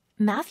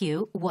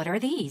 Matthew, what are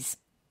these?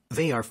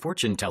 They are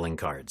fortune-telling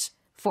cards.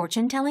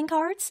 Fortune-telling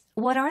cards?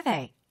 What are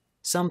they?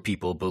 Some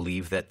people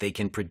believe that they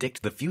can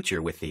predict the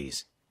future with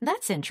these.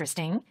 That's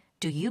interesting.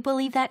 Do you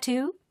believe that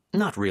too?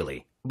 Not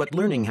really, but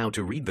learning how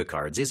to read the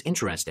cards is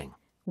interesting.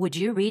 Would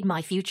you read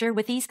my future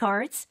with these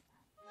cards?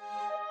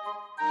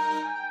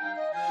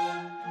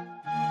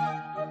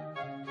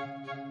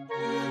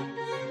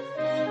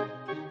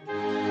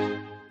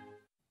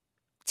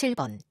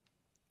 (7번)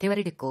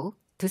 대화를 듣고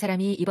두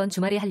사람이 이번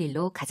주말에 할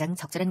일로 가장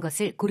적절한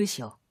것을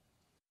고르시오.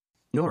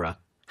 Nora,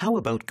 how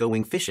about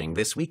going fishing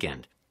this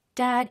weekend?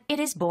 Dad,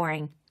 it is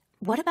boring.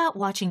 What about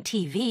watching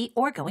TV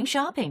or going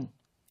shopping?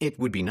 It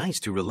would be nice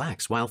to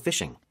relax while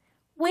fishing.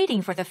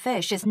 Waiting for the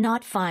fish is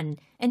not fun,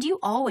 and you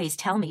always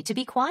tell me to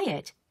be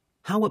quiet.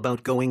 How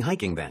about going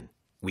hiking then?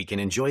 We can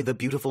enjoy the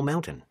beautiful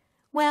mountain.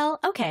 Well,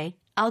 okay,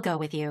 I'll go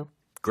with you.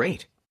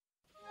 Great.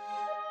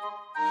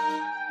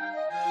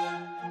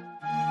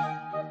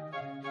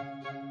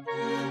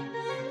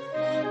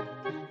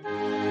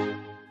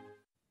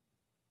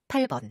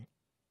 (8번)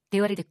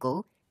 대화를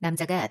듣고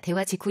남자가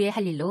대화 직후에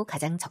할 일로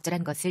가장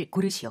적절한 것을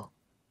고르시오.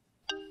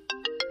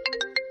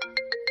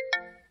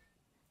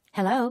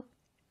 Hello?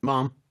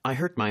 Mom, I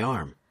hurt my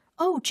arm.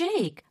 Oh,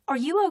 Jake, are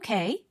you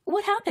okay?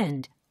 What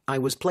happened? I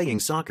was playing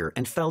soccer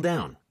and fell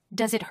down.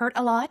 Does it hurt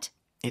a lot?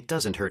 It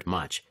doesn't hurt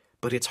much,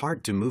 but it's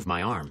hard to move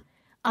my arm.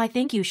 I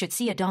think you should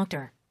see a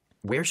doctor.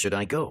 Where should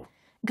I go?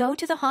 Go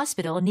to the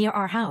hospital near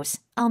our house.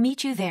 I'll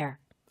meet you there.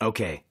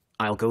 Okay,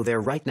 I'll go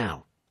there right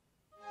now.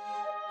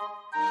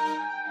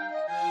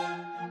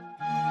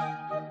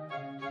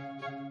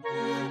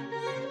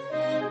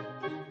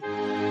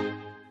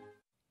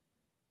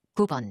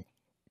 (9번)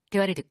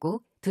 대화를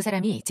듣고 두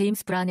사람이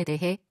제임스 브라운에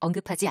대해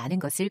언급하지 않은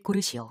것을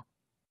고르시오.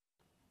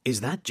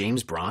 Is that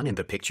James Braun in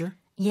the picture?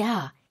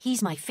 Yeah,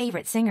 he's my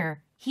favorite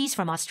singer. He's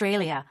from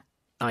Australia.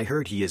 I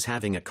heard he is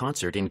having a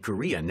concert in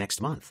Korea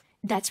next month.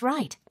 That's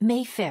right,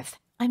 May 5th.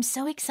 I'm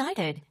so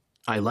excited.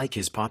 I like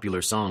his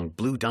popular song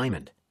Blue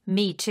Diamond.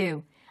 Me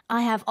too.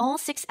 I have all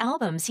 6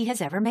 albums he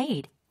has ever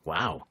made.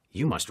 Wow,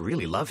 You must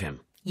really love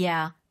him.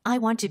 Yeah, I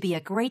want to be a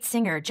great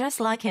singer just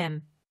like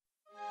him.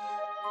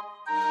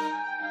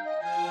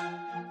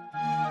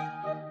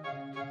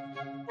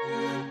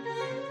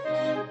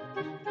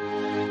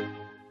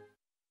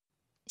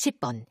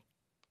 10번.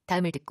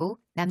 다음을 듣고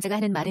남자가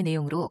하는 말의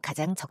내용으로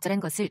가장 적절한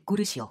것을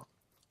고르시오.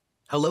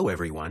 Hello,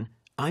 everyone.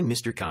 I'm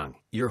Mr. Kang,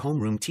 your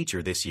homeroom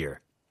teacher this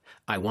year.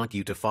 I want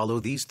you to follow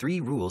these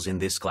 3 rules in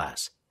this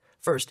class.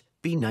 First,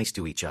 be nice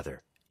to each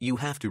other. You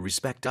have to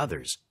respect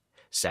others.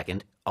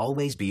 Second,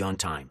 always be on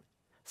time.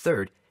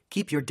 Third,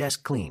 keep your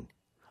desk clean.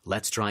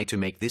 Let's try to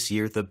make this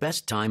year the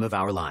best time of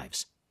our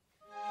lives.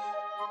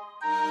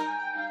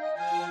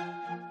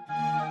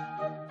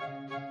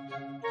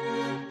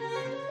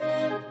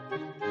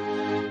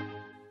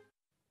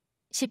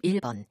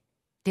 (11번)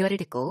 대화를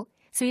듣고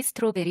스윗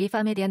스트로베리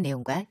팜에 대한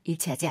내용과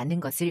일치하지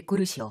않는 것을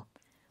고르시오.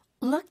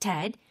 Look,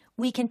 Ted,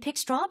 we can pick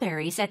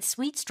strawberries at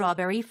Sweet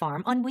Strawberry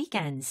Farm on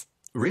weekends.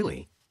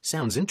 Really?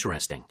 Sounds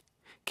interesting.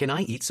 Can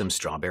I eat some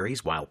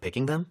strawberries while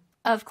picking them?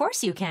 Of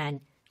course you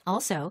can.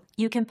 Also,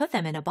 you can put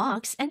them in a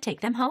box and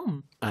take them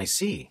home. I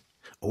see.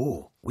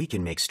 Oh, we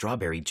can make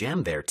strawberry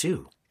jam there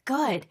too.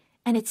 Good.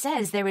 And it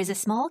says there is a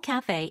small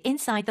cafe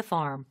inside the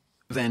farm.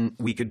 Then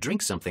we could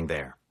drink something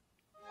there.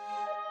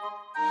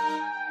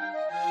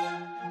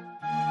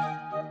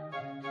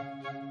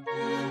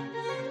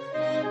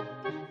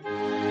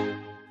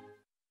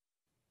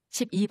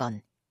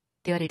 12번.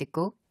 대화를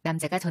듣고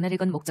남자가 전화를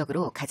건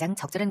목적으로 가장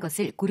적절한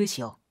것을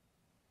고르시오.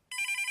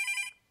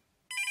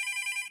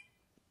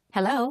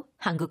 Hello,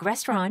 한국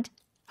restaurant.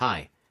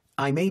 Hi,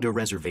 I made a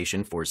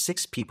reservation for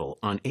 6 people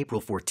on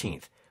April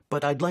 14th,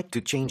 but I'd like to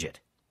change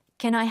it.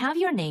 Can I have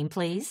your name,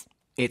 please?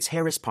 It's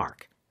Harris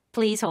Park.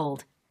 Please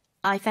hold.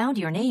 I found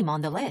your name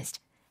on the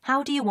list.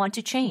 How do you want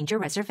to change your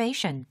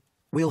reservation?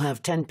 We'll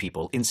have 10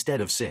 people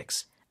instead of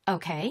 6.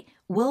 Okay,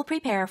 we'll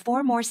prepare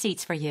 4 more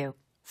seats for you.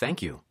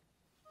 Thank you.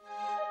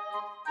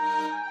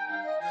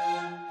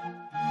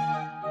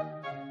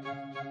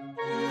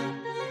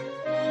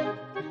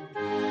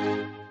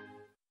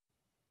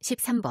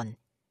 13번.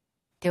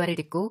 대화를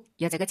듣고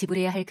여자가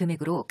지불해야 할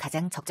금액으로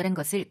가장 적절한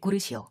것을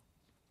고르시오.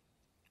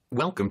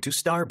 Welcome to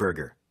Star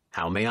Burger.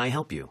 How may I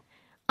help you?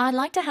 I'd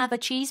like to have a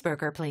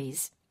cheeseburger,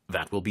 please.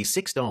 That will be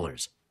 $6.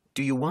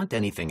 Do you want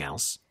anything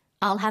else?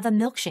 I'll have a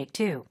milkshake,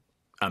 too.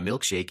 A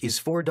milkshake is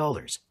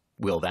 $4.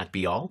 Will that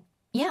be all?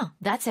 Yeah,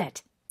 that's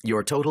it.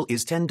 Your total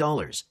is $10.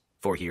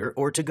 For here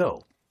or to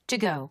go? To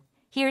go.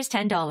 Here's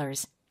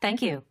 $10.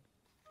 Thank you.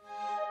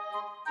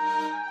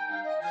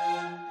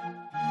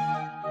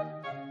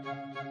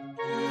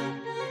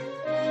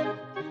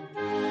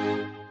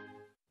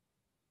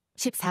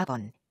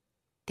 14번.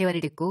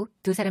 대화를 듣고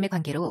두 사람의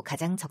관계로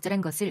가장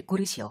적절한 것을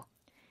고르시오.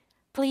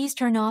 Please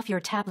turn off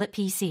your tablet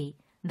PC.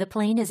 The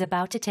plane is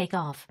about to take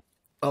off.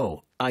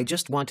 Oh, I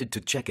just wanted to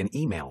check an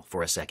email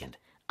for a second.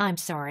 I'm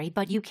sorry,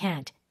 but you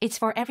can't. It's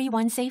for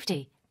everyone's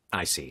safety.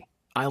 I see.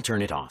 I'll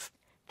turn it off.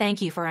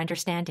 Thank you for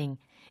understanding.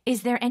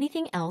 Is there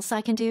anything else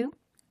I can do?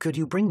 Could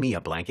you bring me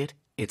a blanket?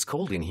 It's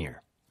cold in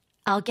here.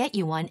 I'll get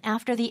you one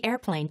after the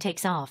airplane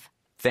takes off.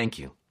 Thank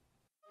you.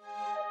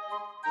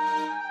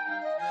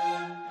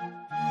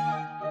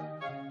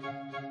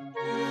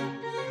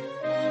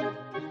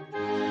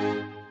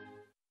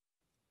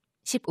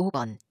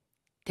 15번.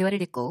 대화를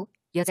듣고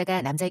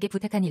여자가 남자에게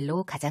부탁한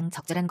일로 가장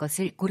적절한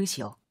것을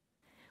고르시오.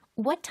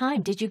 What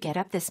time did you get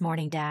up this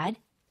morning, Dad?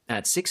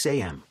 At 6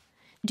 a.m.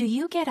 Do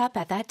you get up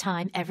at that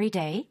time every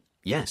day?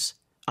 Yes,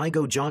 I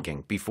go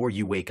jogging before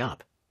you wake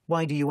up.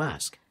 Why do you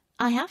ask?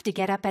 I have to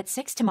get up at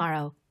 6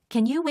 tomorrow.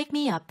 Can you wake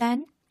me up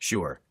then?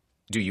 Sure.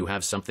 Do you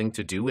have something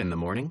to do in the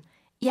morning?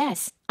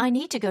 Yes, I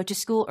need to go to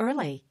school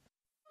early.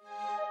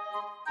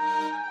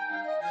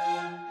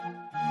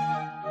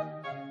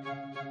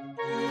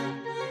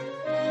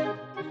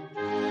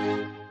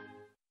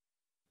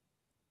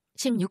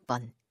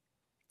 16번.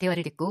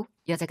 대화를 듣고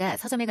여자가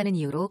서점에 가는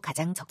이유로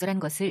가장 적절한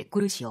것을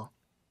고르시오.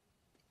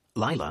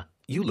 Lila,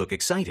 you look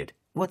excited.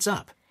 What's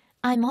up?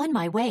 I'm on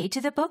my way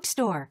to the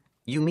bookstore.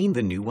 You mean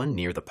the new one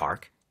near the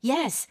park?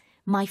 Yes,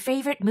 my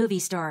favorite movie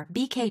star,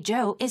 BK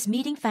Joe, is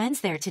meeting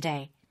fans there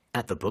today.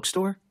 At the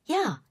bookstore?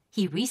 Yeah,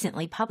 he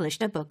recently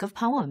published a book of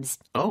poems.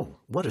 Oh,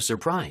 what a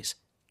surprise.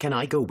 Can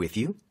I go with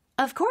you?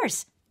 Of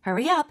course.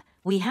 Hurry up.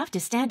 We have to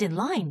stand in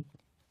line.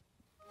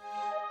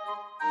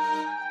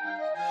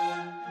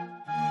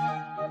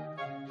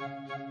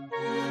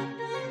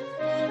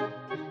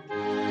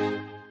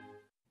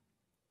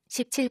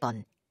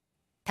 17번.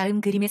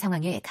 다음 그림의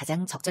상황에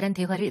가장 적절한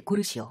대화를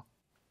고르시오.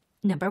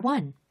 Number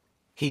 1.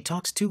 He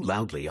talks too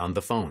loudly on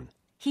the phone.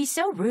 He's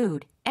so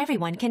rude.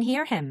 Everyone can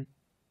hear him.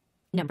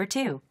 Number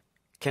 2.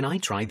 Can I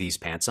try these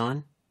pants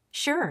on?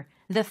 Sure,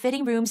 the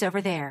fitting room's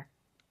over there.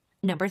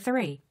 Number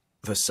 3.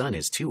 The sun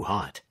is too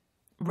hot.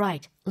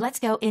 Right, let's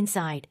go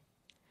inside.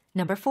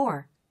 Number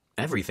 4.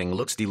 Everything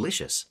looks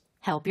delicious.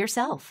 Help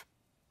yourself.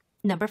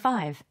 Number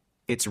 5.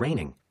 It's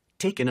raining.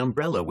 Take an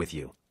umbrella with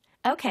you.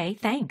 Okay,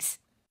 thanks.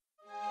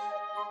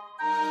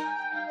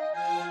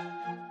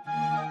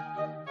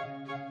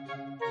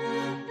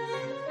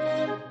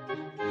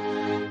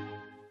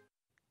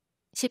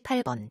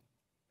 18번.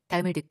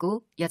 다음을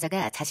듣고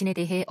여자가 자신에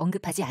대해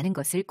언급하지 않은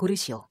것을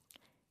고르시오.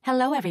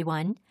 Hello,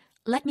 everyone.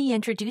 Let me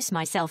introduce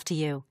myself to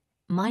you.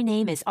 My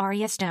name is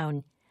Arya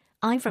Stone.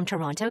 I'm from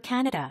Toronto,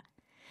 Canada.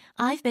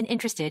 I've been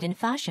interested in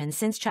fashion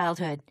since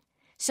childhood,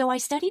 so I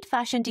studied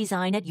fashion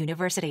design at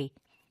university.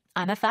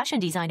 I'm a fashion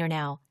designer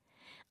now.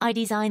 I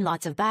design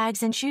lots of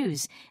bags and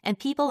shoes, and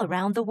people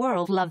around the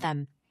world love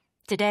them.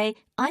 Today,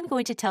 I'm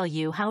going to tell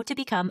you how to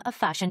become a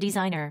fashion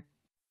designer.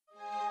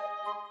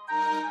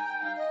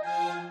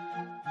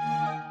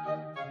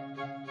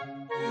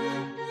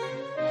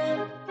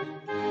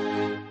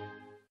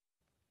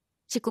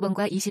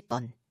 (19번과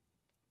 20번)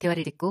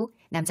 대화를 듣고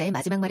남자의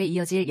마지막 말에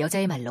이어질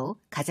여자의 말로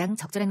가장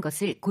적절한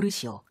것을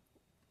고르시오.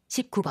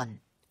 19번.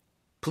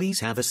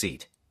 Please have a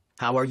seat.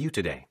 How are you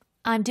today?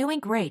 I'm doing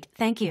great,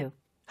 thank you.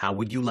 How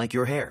would you like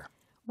your hair?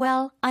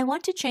 Well, I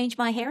want to change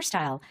my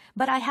hairstyle,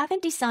 but I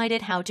haven't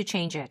decided how to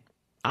change it.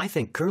 I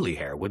think curly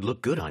hair would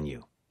look good on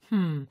you.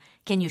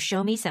 Can you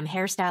show me some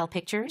hairstyle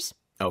pictures?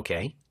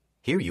 Okay,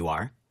 here you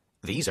are.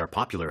 These are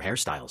popular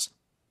hairstyles.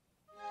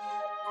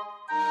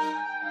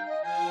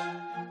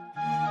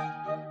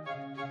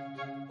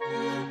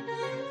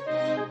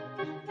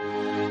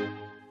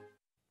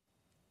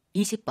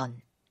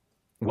 (20번)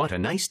 What a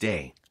nice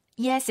day.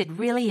 Yes, it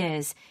really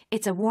is.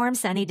 It's a warm,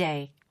 sunny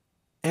day.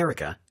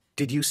 Erica,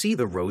 did you see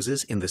the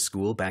roses in the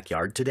school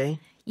backyard today?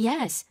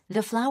 Yes,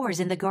 the flowers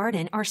in the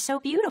garden are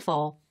so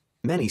beautiful.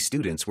 Many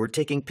students were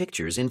taking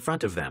pictures in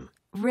front of them.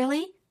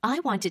 Really? I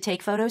want to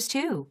take photos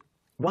too.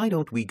 Why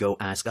don't we go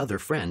ask other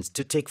friends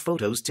to take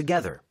photos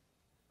together?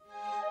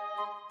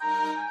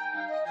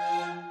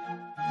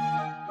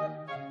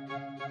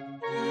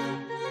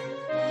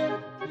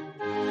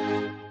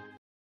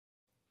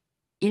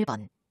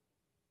 (1번)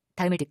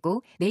 다음을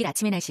듣고 내일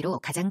아침의 날씨로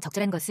가장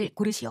적절한 것을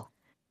고르시오.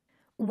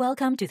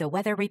 Welcome to the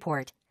weather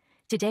report.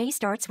 Today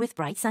starts with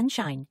bright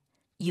sunshine.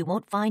 You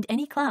won't find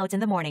any clouds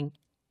in the morning.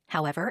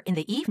 However, in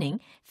the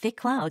evening,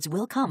 thick clouds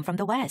will come from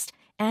the west,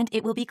 and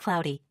it will be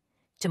cloudy.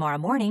 Tomorrow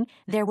morning,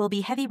 there will be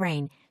heavy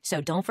rain,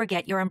 so don't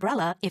forget your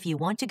umbrella if you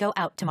want to go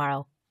out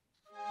tomorrow.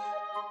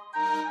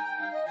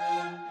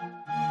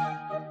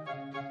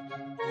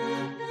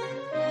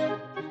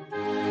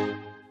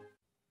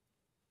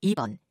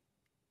 (2번)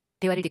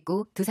 대화를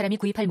듣고 두 사람이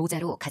구입할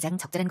모자로 가장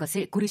적절한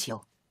것을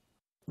고르시오.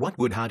 What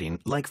would Harin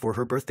like for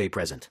her birthday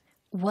present?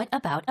 What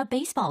about a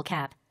baseball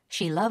cap?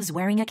 She loves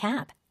wearing a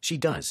cap. She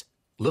does.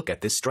 Look at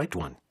this striped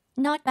one.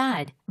 Not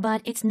bad,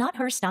 but it's not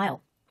her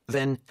style.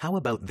 Then how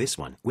about this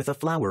one with a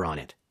flower on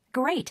it?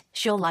 Great,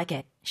 she'll like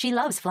it. She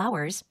loves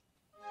flowers.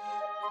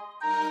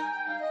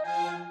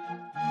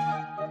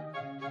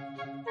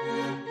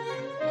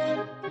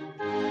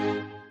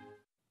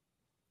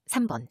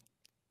 (3번)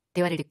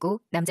 대화를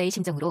듣고 남자의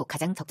심정으로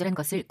가장 적절한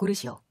것을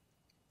고르시오.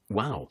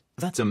 Wow,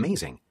 that's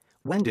amazing.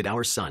 When did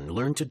our son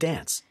learn to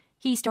dance?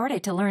 He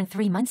started to learn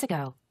 3 months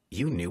ago.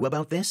 You knew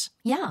about this?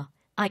 Yeah,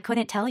 I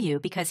couldn't tell you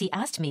because he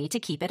asked me to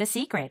keep it a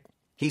secret.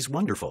 He's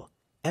wonderful.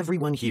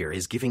 Everyone here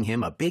is giving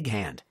him a big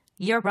hand.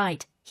 You're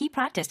right. He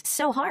practiced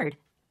so hard.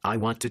 I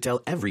want to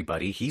tell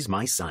everybody he's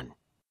my son.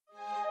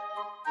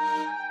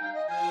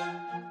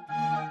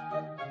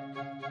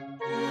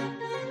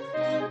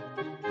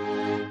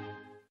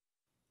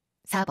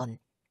 (4번)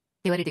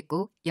 대화를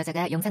듣고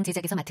여자가 영상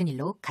제작에서 맡은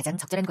일로 가장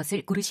적절한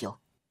것을 고르시오.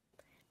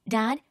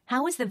 Dad,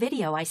 how was the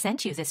video I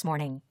sent you this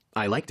morning?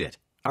 I liked it.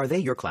 Are they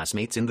your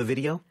classmates in the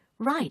video?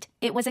 Right.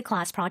 It was a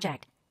class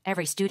project.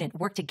 Every student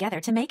worked together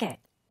to make it.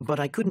 But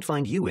I couldn't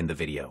find you in the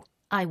video.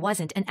 I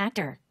wasn't an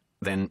actor.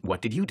 Then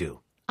what did you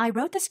do? I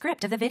wrote the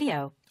script of the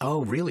video.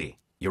 Oh, really?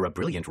 You're a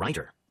brilliant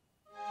writer.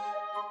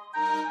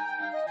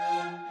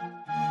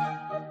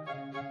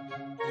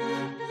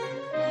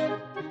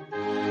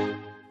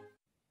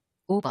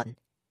 (5번)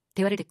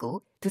 대화를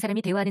듣고 두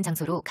사람이 대화하는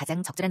장소로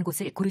가장 적절한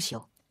곳을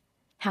고르시오.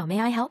 How may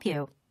I help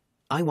you?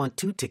 I want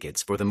 2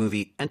 tickets for the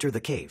movie Enter the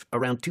Cave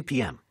around 2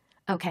 p.m.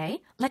 Okay,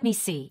 let me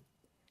see.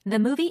 The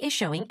movie is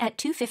showing at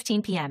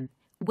 2:15 p.m.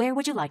 Where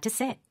would you like to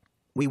sit?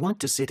 We want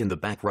to sit in the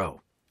back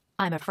row.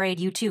 I'm afraid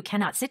you two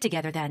cannot sit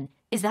together then.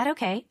 Is that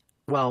okay?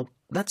 Well,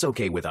 that's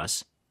okay with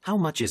us. How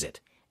much is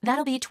it?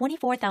 That'll be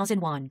 24,000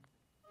 won.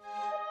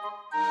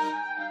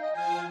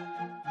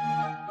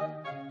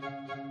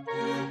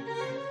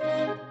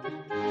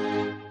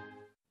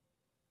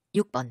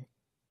 (6번)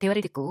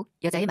 대화를 듣고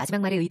여자의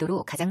마지막 말의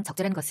의도로 가장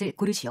적절한 것을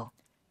고르시오.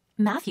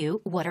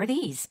 Matthew, what are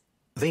these?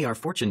 They are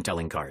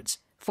fortune-telling cards.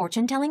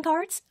 Fortune-telling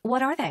cards?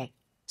 What are they?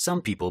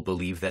 Some people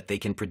believe that they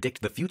can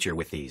predict the future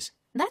with these.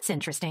 That's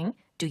interesting.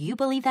 Do you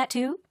believe that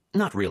too?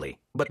 Not really,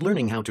 but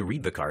learning how to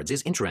read the cards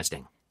is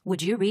interesting.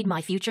 Would you read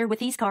my future with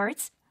these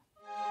cards?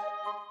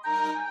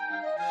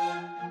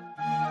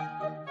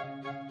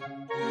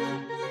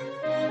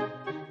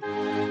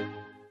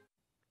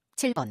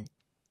 (7번)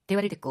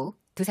 대화를 듣고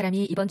두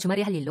사람이 이번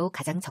주말에 할 일로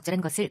가장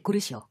적절한 것을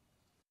고르시오.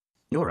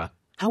 Nora,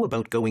 how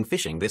about going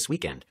fishing this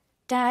weekend?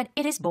 Dad,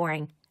 it is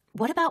boring.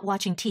 What about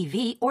watching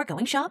TV or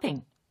going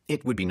shopping?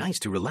 It would be nice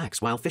to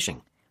relax while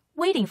fishing.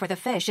 Waiting for the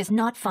fish is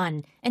not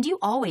fun, and you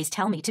always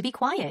tell me to be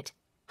quiet.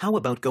 How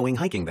about going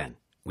hiking then?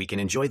 We can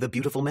enjoy the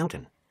beautiful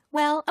mountain.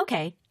 Well,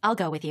 okay, I'll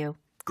go with you.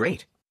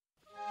 Great.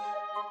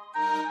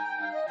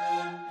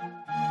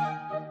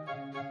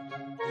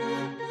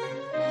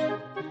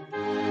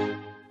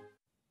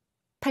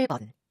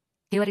 (8번)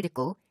 대화를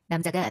듣고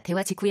남자가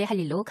대화 직후에 할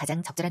일로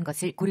가장 적절한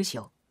것을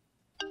고르시오.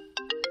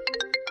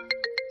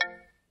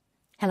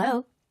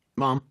 Hello?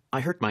 Mom,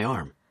 I hurt my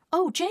arm.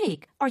 Oh,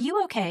 Jake, are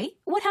you okay?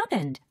 What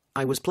happened?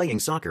 I was playing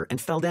soccer and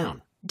fell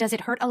down. Does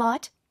it hurt a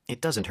lot?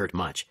 It doesn't hurt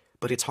much,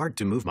 but it's hard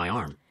to move my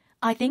arm.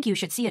 I think you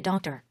should see a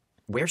doctor.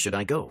 Where should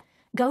I go?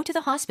 Go to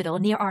the hospital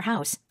near our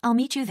house. I'll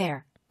meet you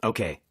there.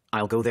 Okay,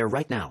 I'll go there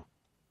right now.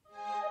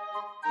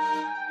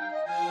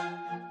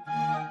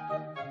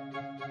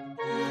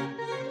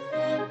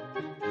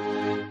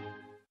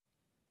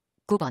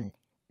 (9번)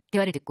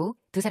 대화를 듣고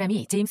두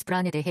사람이 제임스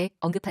브라운에 대해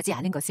언급하지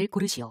않은 것을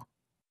고르시오.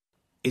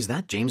 Is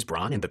that James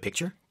Braun in the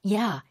picture?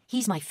 Yeah,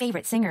 he's my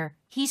favorite singer.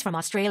 He's from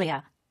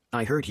Australia.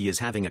 I heard he is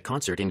having a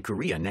concert in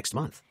Korea next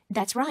month.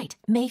 That's right,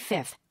 May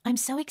 5th. I'm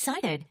so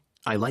excited.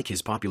 I like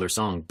his popular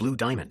song Blue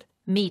Diamond.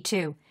 Me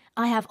too.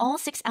 I have all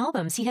 6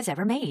 albums he has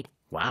ever made.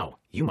 Wow,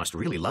 you must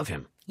really love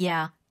him.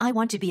 Yeah, I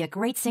want to be a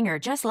great singer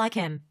just like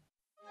him.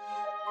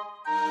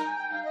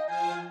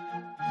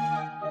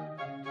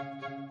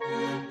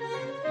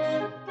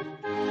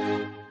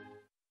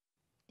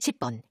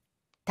 (10번)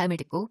 다음을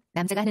듣고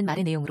남자가 하는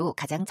말의 내용으로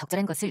가장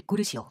적절한 것을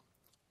고르시오.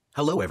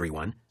 Hello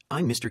everyone,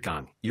 I'm Mr.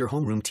 Kang, your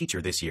homeroom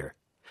teacher this year.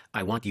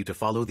 I want you to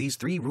follow these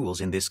 3 rules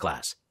in this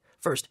class.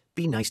 First,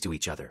 be nice to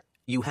each other.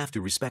 You have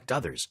to respect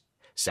others.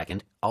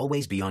 Second,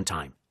 always be on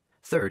time.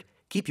 Third,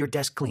 keep your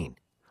desk clean.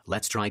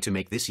 Let's try to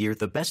make this year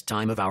the best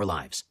time of our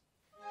lives.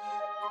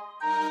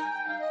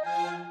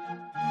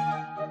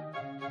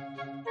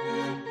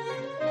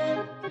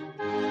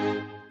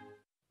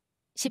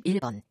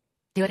 (11번)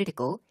 대화를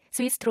듣고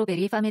스윗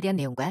스트로베리 팜에 대한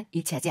내용과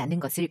일치하지 않는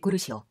것을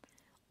고르시오.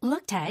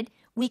 Look, Ted,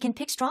 we can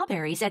pick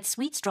strawberries at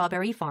Sweet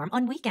Strawberry Farm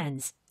on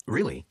weekends.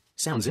 Really?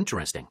 Sounds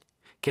interesting.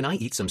 Can I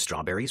eat some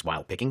strawberries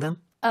while picking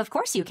them? Of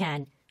course you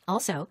can.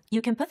 Also,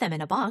 you can put them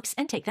in a box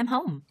and take them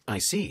home. I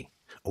see.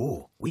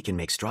 Oh, we can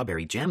make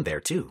strawberry jam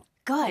there too.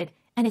 Good.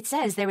 And it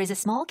says there is a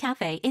small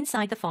cafe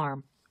inside the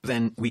farm.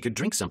 Then we could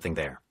drink something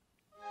there.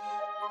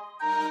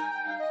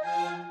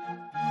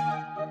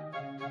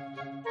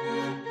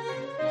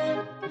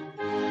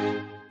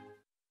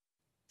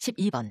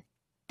 (12번)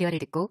 대화를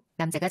듣고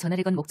남자가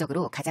전화를 건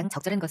목적으로 가장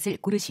적절한 것을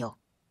고르시오.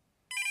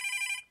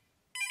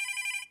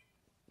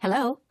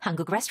 Hello,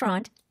 한국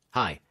restaurant.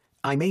 Hi,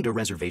 I made a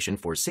reservation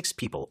for 6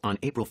 people on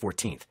April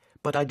 14th,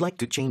 but I'd like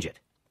to change it.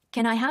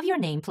 Can I have your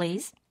name,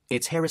 please?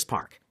 It's Harris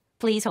Park.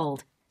 Please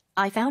hold.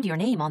 I found your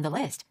name on the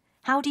list.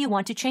 How do you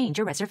want to change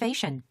your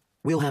reservation?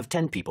 We'll have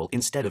 10 people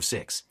instead of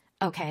 6.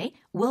 Okay,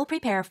 we'll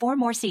prepare 4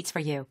 more seats for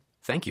you.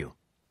 Thank you.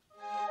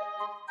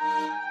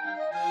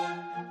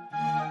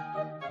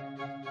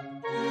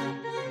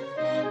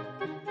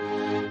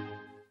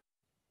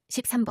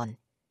 (13번)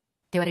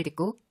 대화를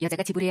듣고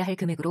여자가 지불해야 할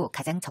금액으로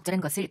가장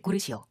적절한 것을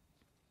고르시오.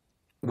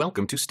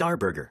 Welcome to Star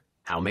Burger.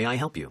 How may I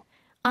help you?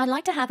 I'd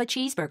like to have a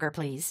cheeseburger,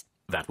 please.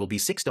 That will be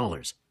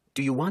 $6.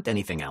 Do you want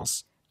anything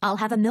else? I'll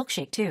have a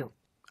milkshake, too.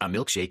 A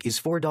milkshake is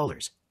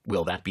 $4.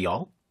 Will that be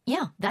all?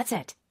 Yeah, that's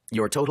it.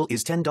 Your total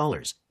is $10.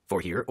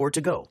 For here or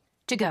to go?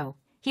 To go.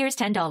 Here's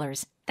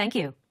 $10. Thank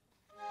you.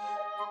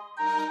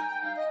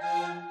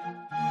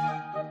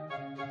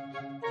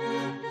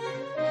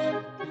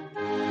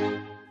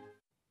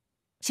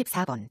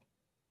 (14번)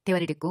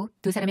 대화를 듣고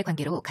두 사람의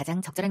관계로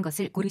가장 적절한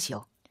것을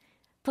고르시오.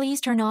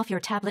 Please turn off your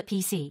tablet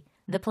PC.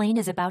 The plane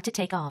is about to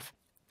take off.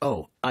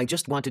 Oh, I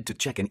just wanted to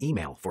check an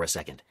email for a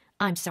second.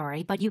 I'm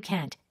sorry, but you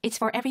can't. It's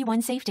for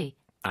everyone's safety.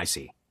 I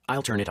see.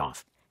 I'll turn it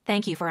off.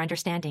 Thank you for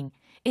understanding.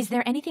 Is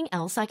there anything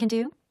else I can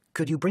do?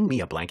 Could you bring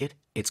me a blanket?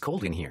 It's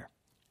cold in here.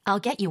 I'll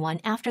get you one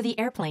after the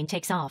airplane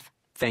takes off.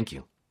 Thank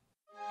you.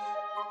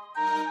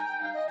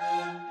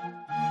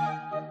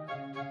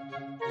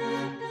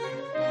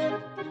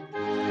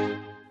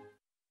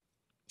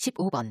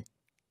 (15번)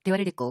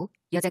 대화를 듣고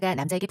여자가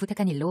남자에게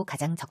부탁한 일로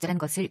가장 적절한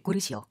것을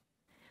고르시오.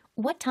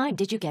 What time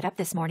did you get up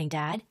this morning,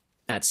 Dad?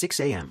 At 6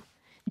 a.m.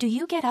 Do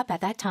you get up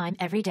at that time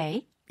every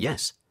day?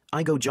 Yes,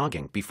 I go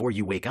jogging before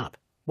you wake up.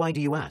 Why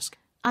do you ask?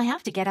 I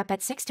have to get up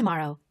at 6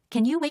 tomorrow.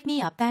 Can you wake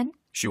me up then?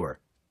 Sure.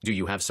 Do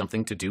you have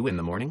something to do in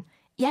the morning?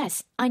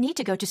 Yes, I need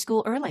to go to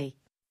school early.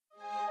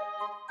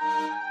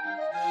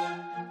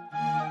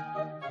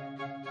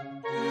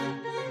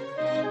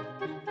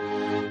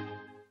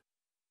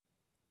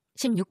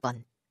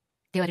 (16번)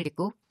 대화를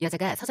듣고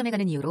여자가 서점에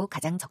가는 이유로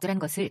가장 적절한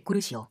것을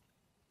고르시오.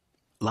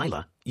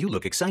 Lila, you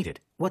look excited.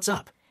 What's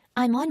up?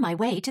 I'm on my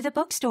way to the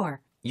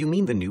bookstore. You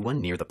mean the new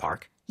one near the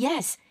park?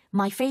 Yes,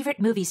 my favorite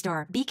movie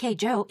star, BK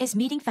Joe, is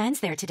meeting fans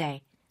there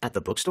today. At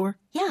the bookstore?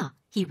 Yeah,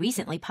 he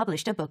recently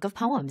published a book of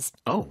poems.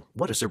 Oh,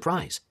 what a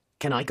surprise.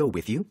 Can I go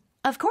with you?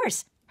 Of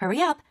course.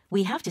 Hurry up.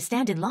 We have to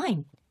stand in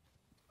line.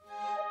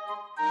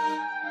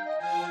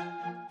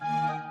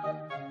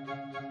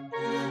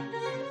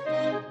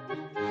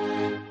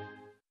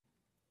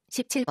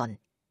 (17번)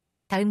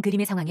 다음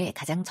그림의 상황에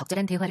가장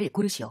적절한 대화를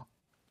고르시오.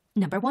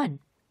 Number 1.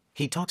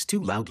 He talks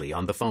too loudly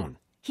on the phone.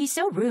 He's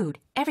so rude.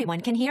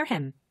 Everyone can hear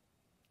him.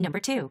 Number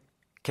 2.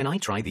 Can I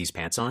try these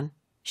pants on?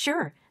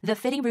 Sure, the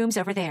fitting room's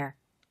over there.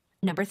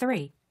 Number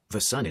 3.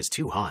 The sun is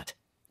too hot.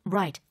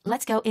 Right,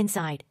 let's go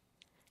inside.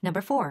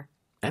 Number 4.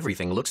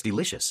 Everything looks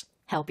delicious.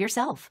 Help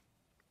yourself.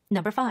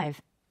 Number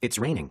 5. It's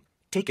raining.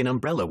 Take an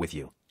umbrella with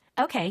you.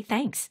 Okay,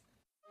 thanks.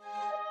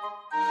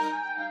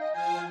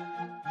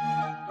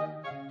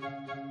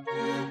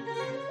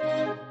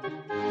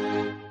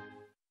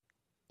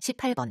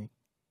 (18번)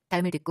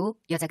 다음을 듣고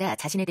여자가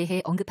자신에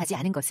대해 언급하지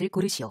않은 것을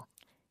고르시오.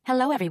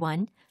 Hello,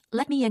 everyone.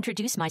 Let me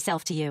introduce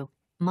myself to you.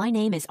 My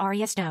name is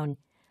Aria Stone.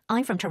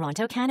 I'm from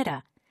Toronto,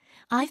 Canada.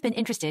 I've been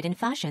interested in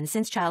fashion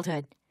since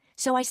childhood,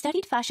 so I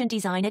studied fashion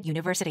design at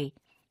university.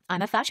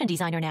 I'm a fashion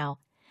designer now.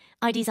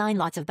 I design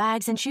lots of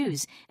bags and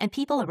shoes, and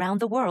people around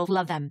the world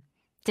love them.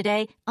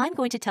 Today, I'm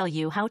going to tell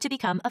you how to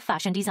become a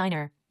fashion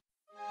designer.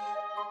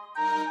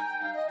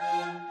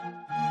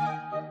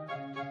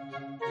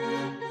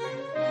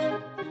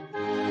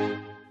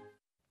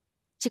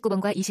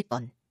 (19번과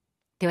 20번)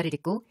 대화를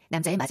듣고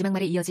남자의 마지막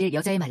말에 이어질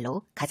여자의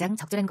말로 가장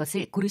적절한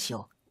것을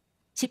고르시오.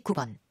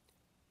 (19번)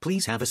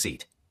 Please have a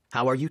seat.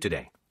 How are you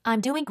today?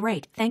 I'm doing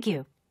great, thank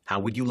you. How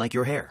would you like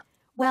your hair?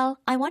 Well,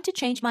 I want to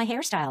change my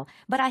hairstyle,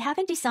 but I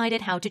haven't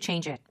decided how to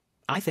change it.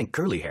 I think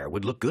curly hair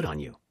would look good on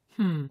you.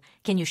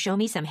 Can you show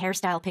me some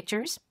hairstyle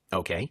pictures?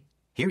 Okay,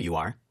 here you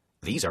are.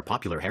 These are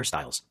popular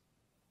hairstyles.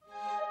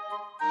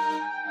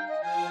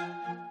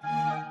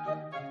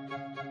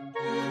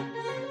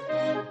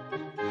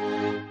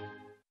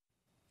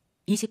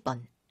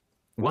 (20번)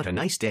 What a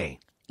nice day.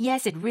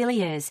 Yes, it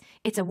really is.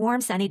 It's a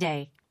warm, sunny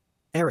day.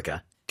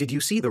 Erica, did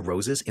you see the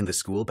roses in the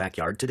school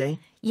backyard today?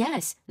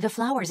 Yes, the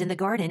flowers in the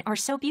garden are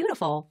so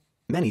beautiful.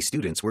 Many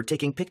students were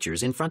taking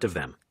pictures in front of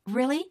them.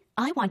 Really?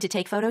 I want to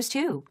take photos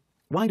too.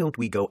 Why don't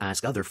we go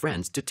ask other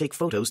friends to take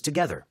photos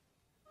together?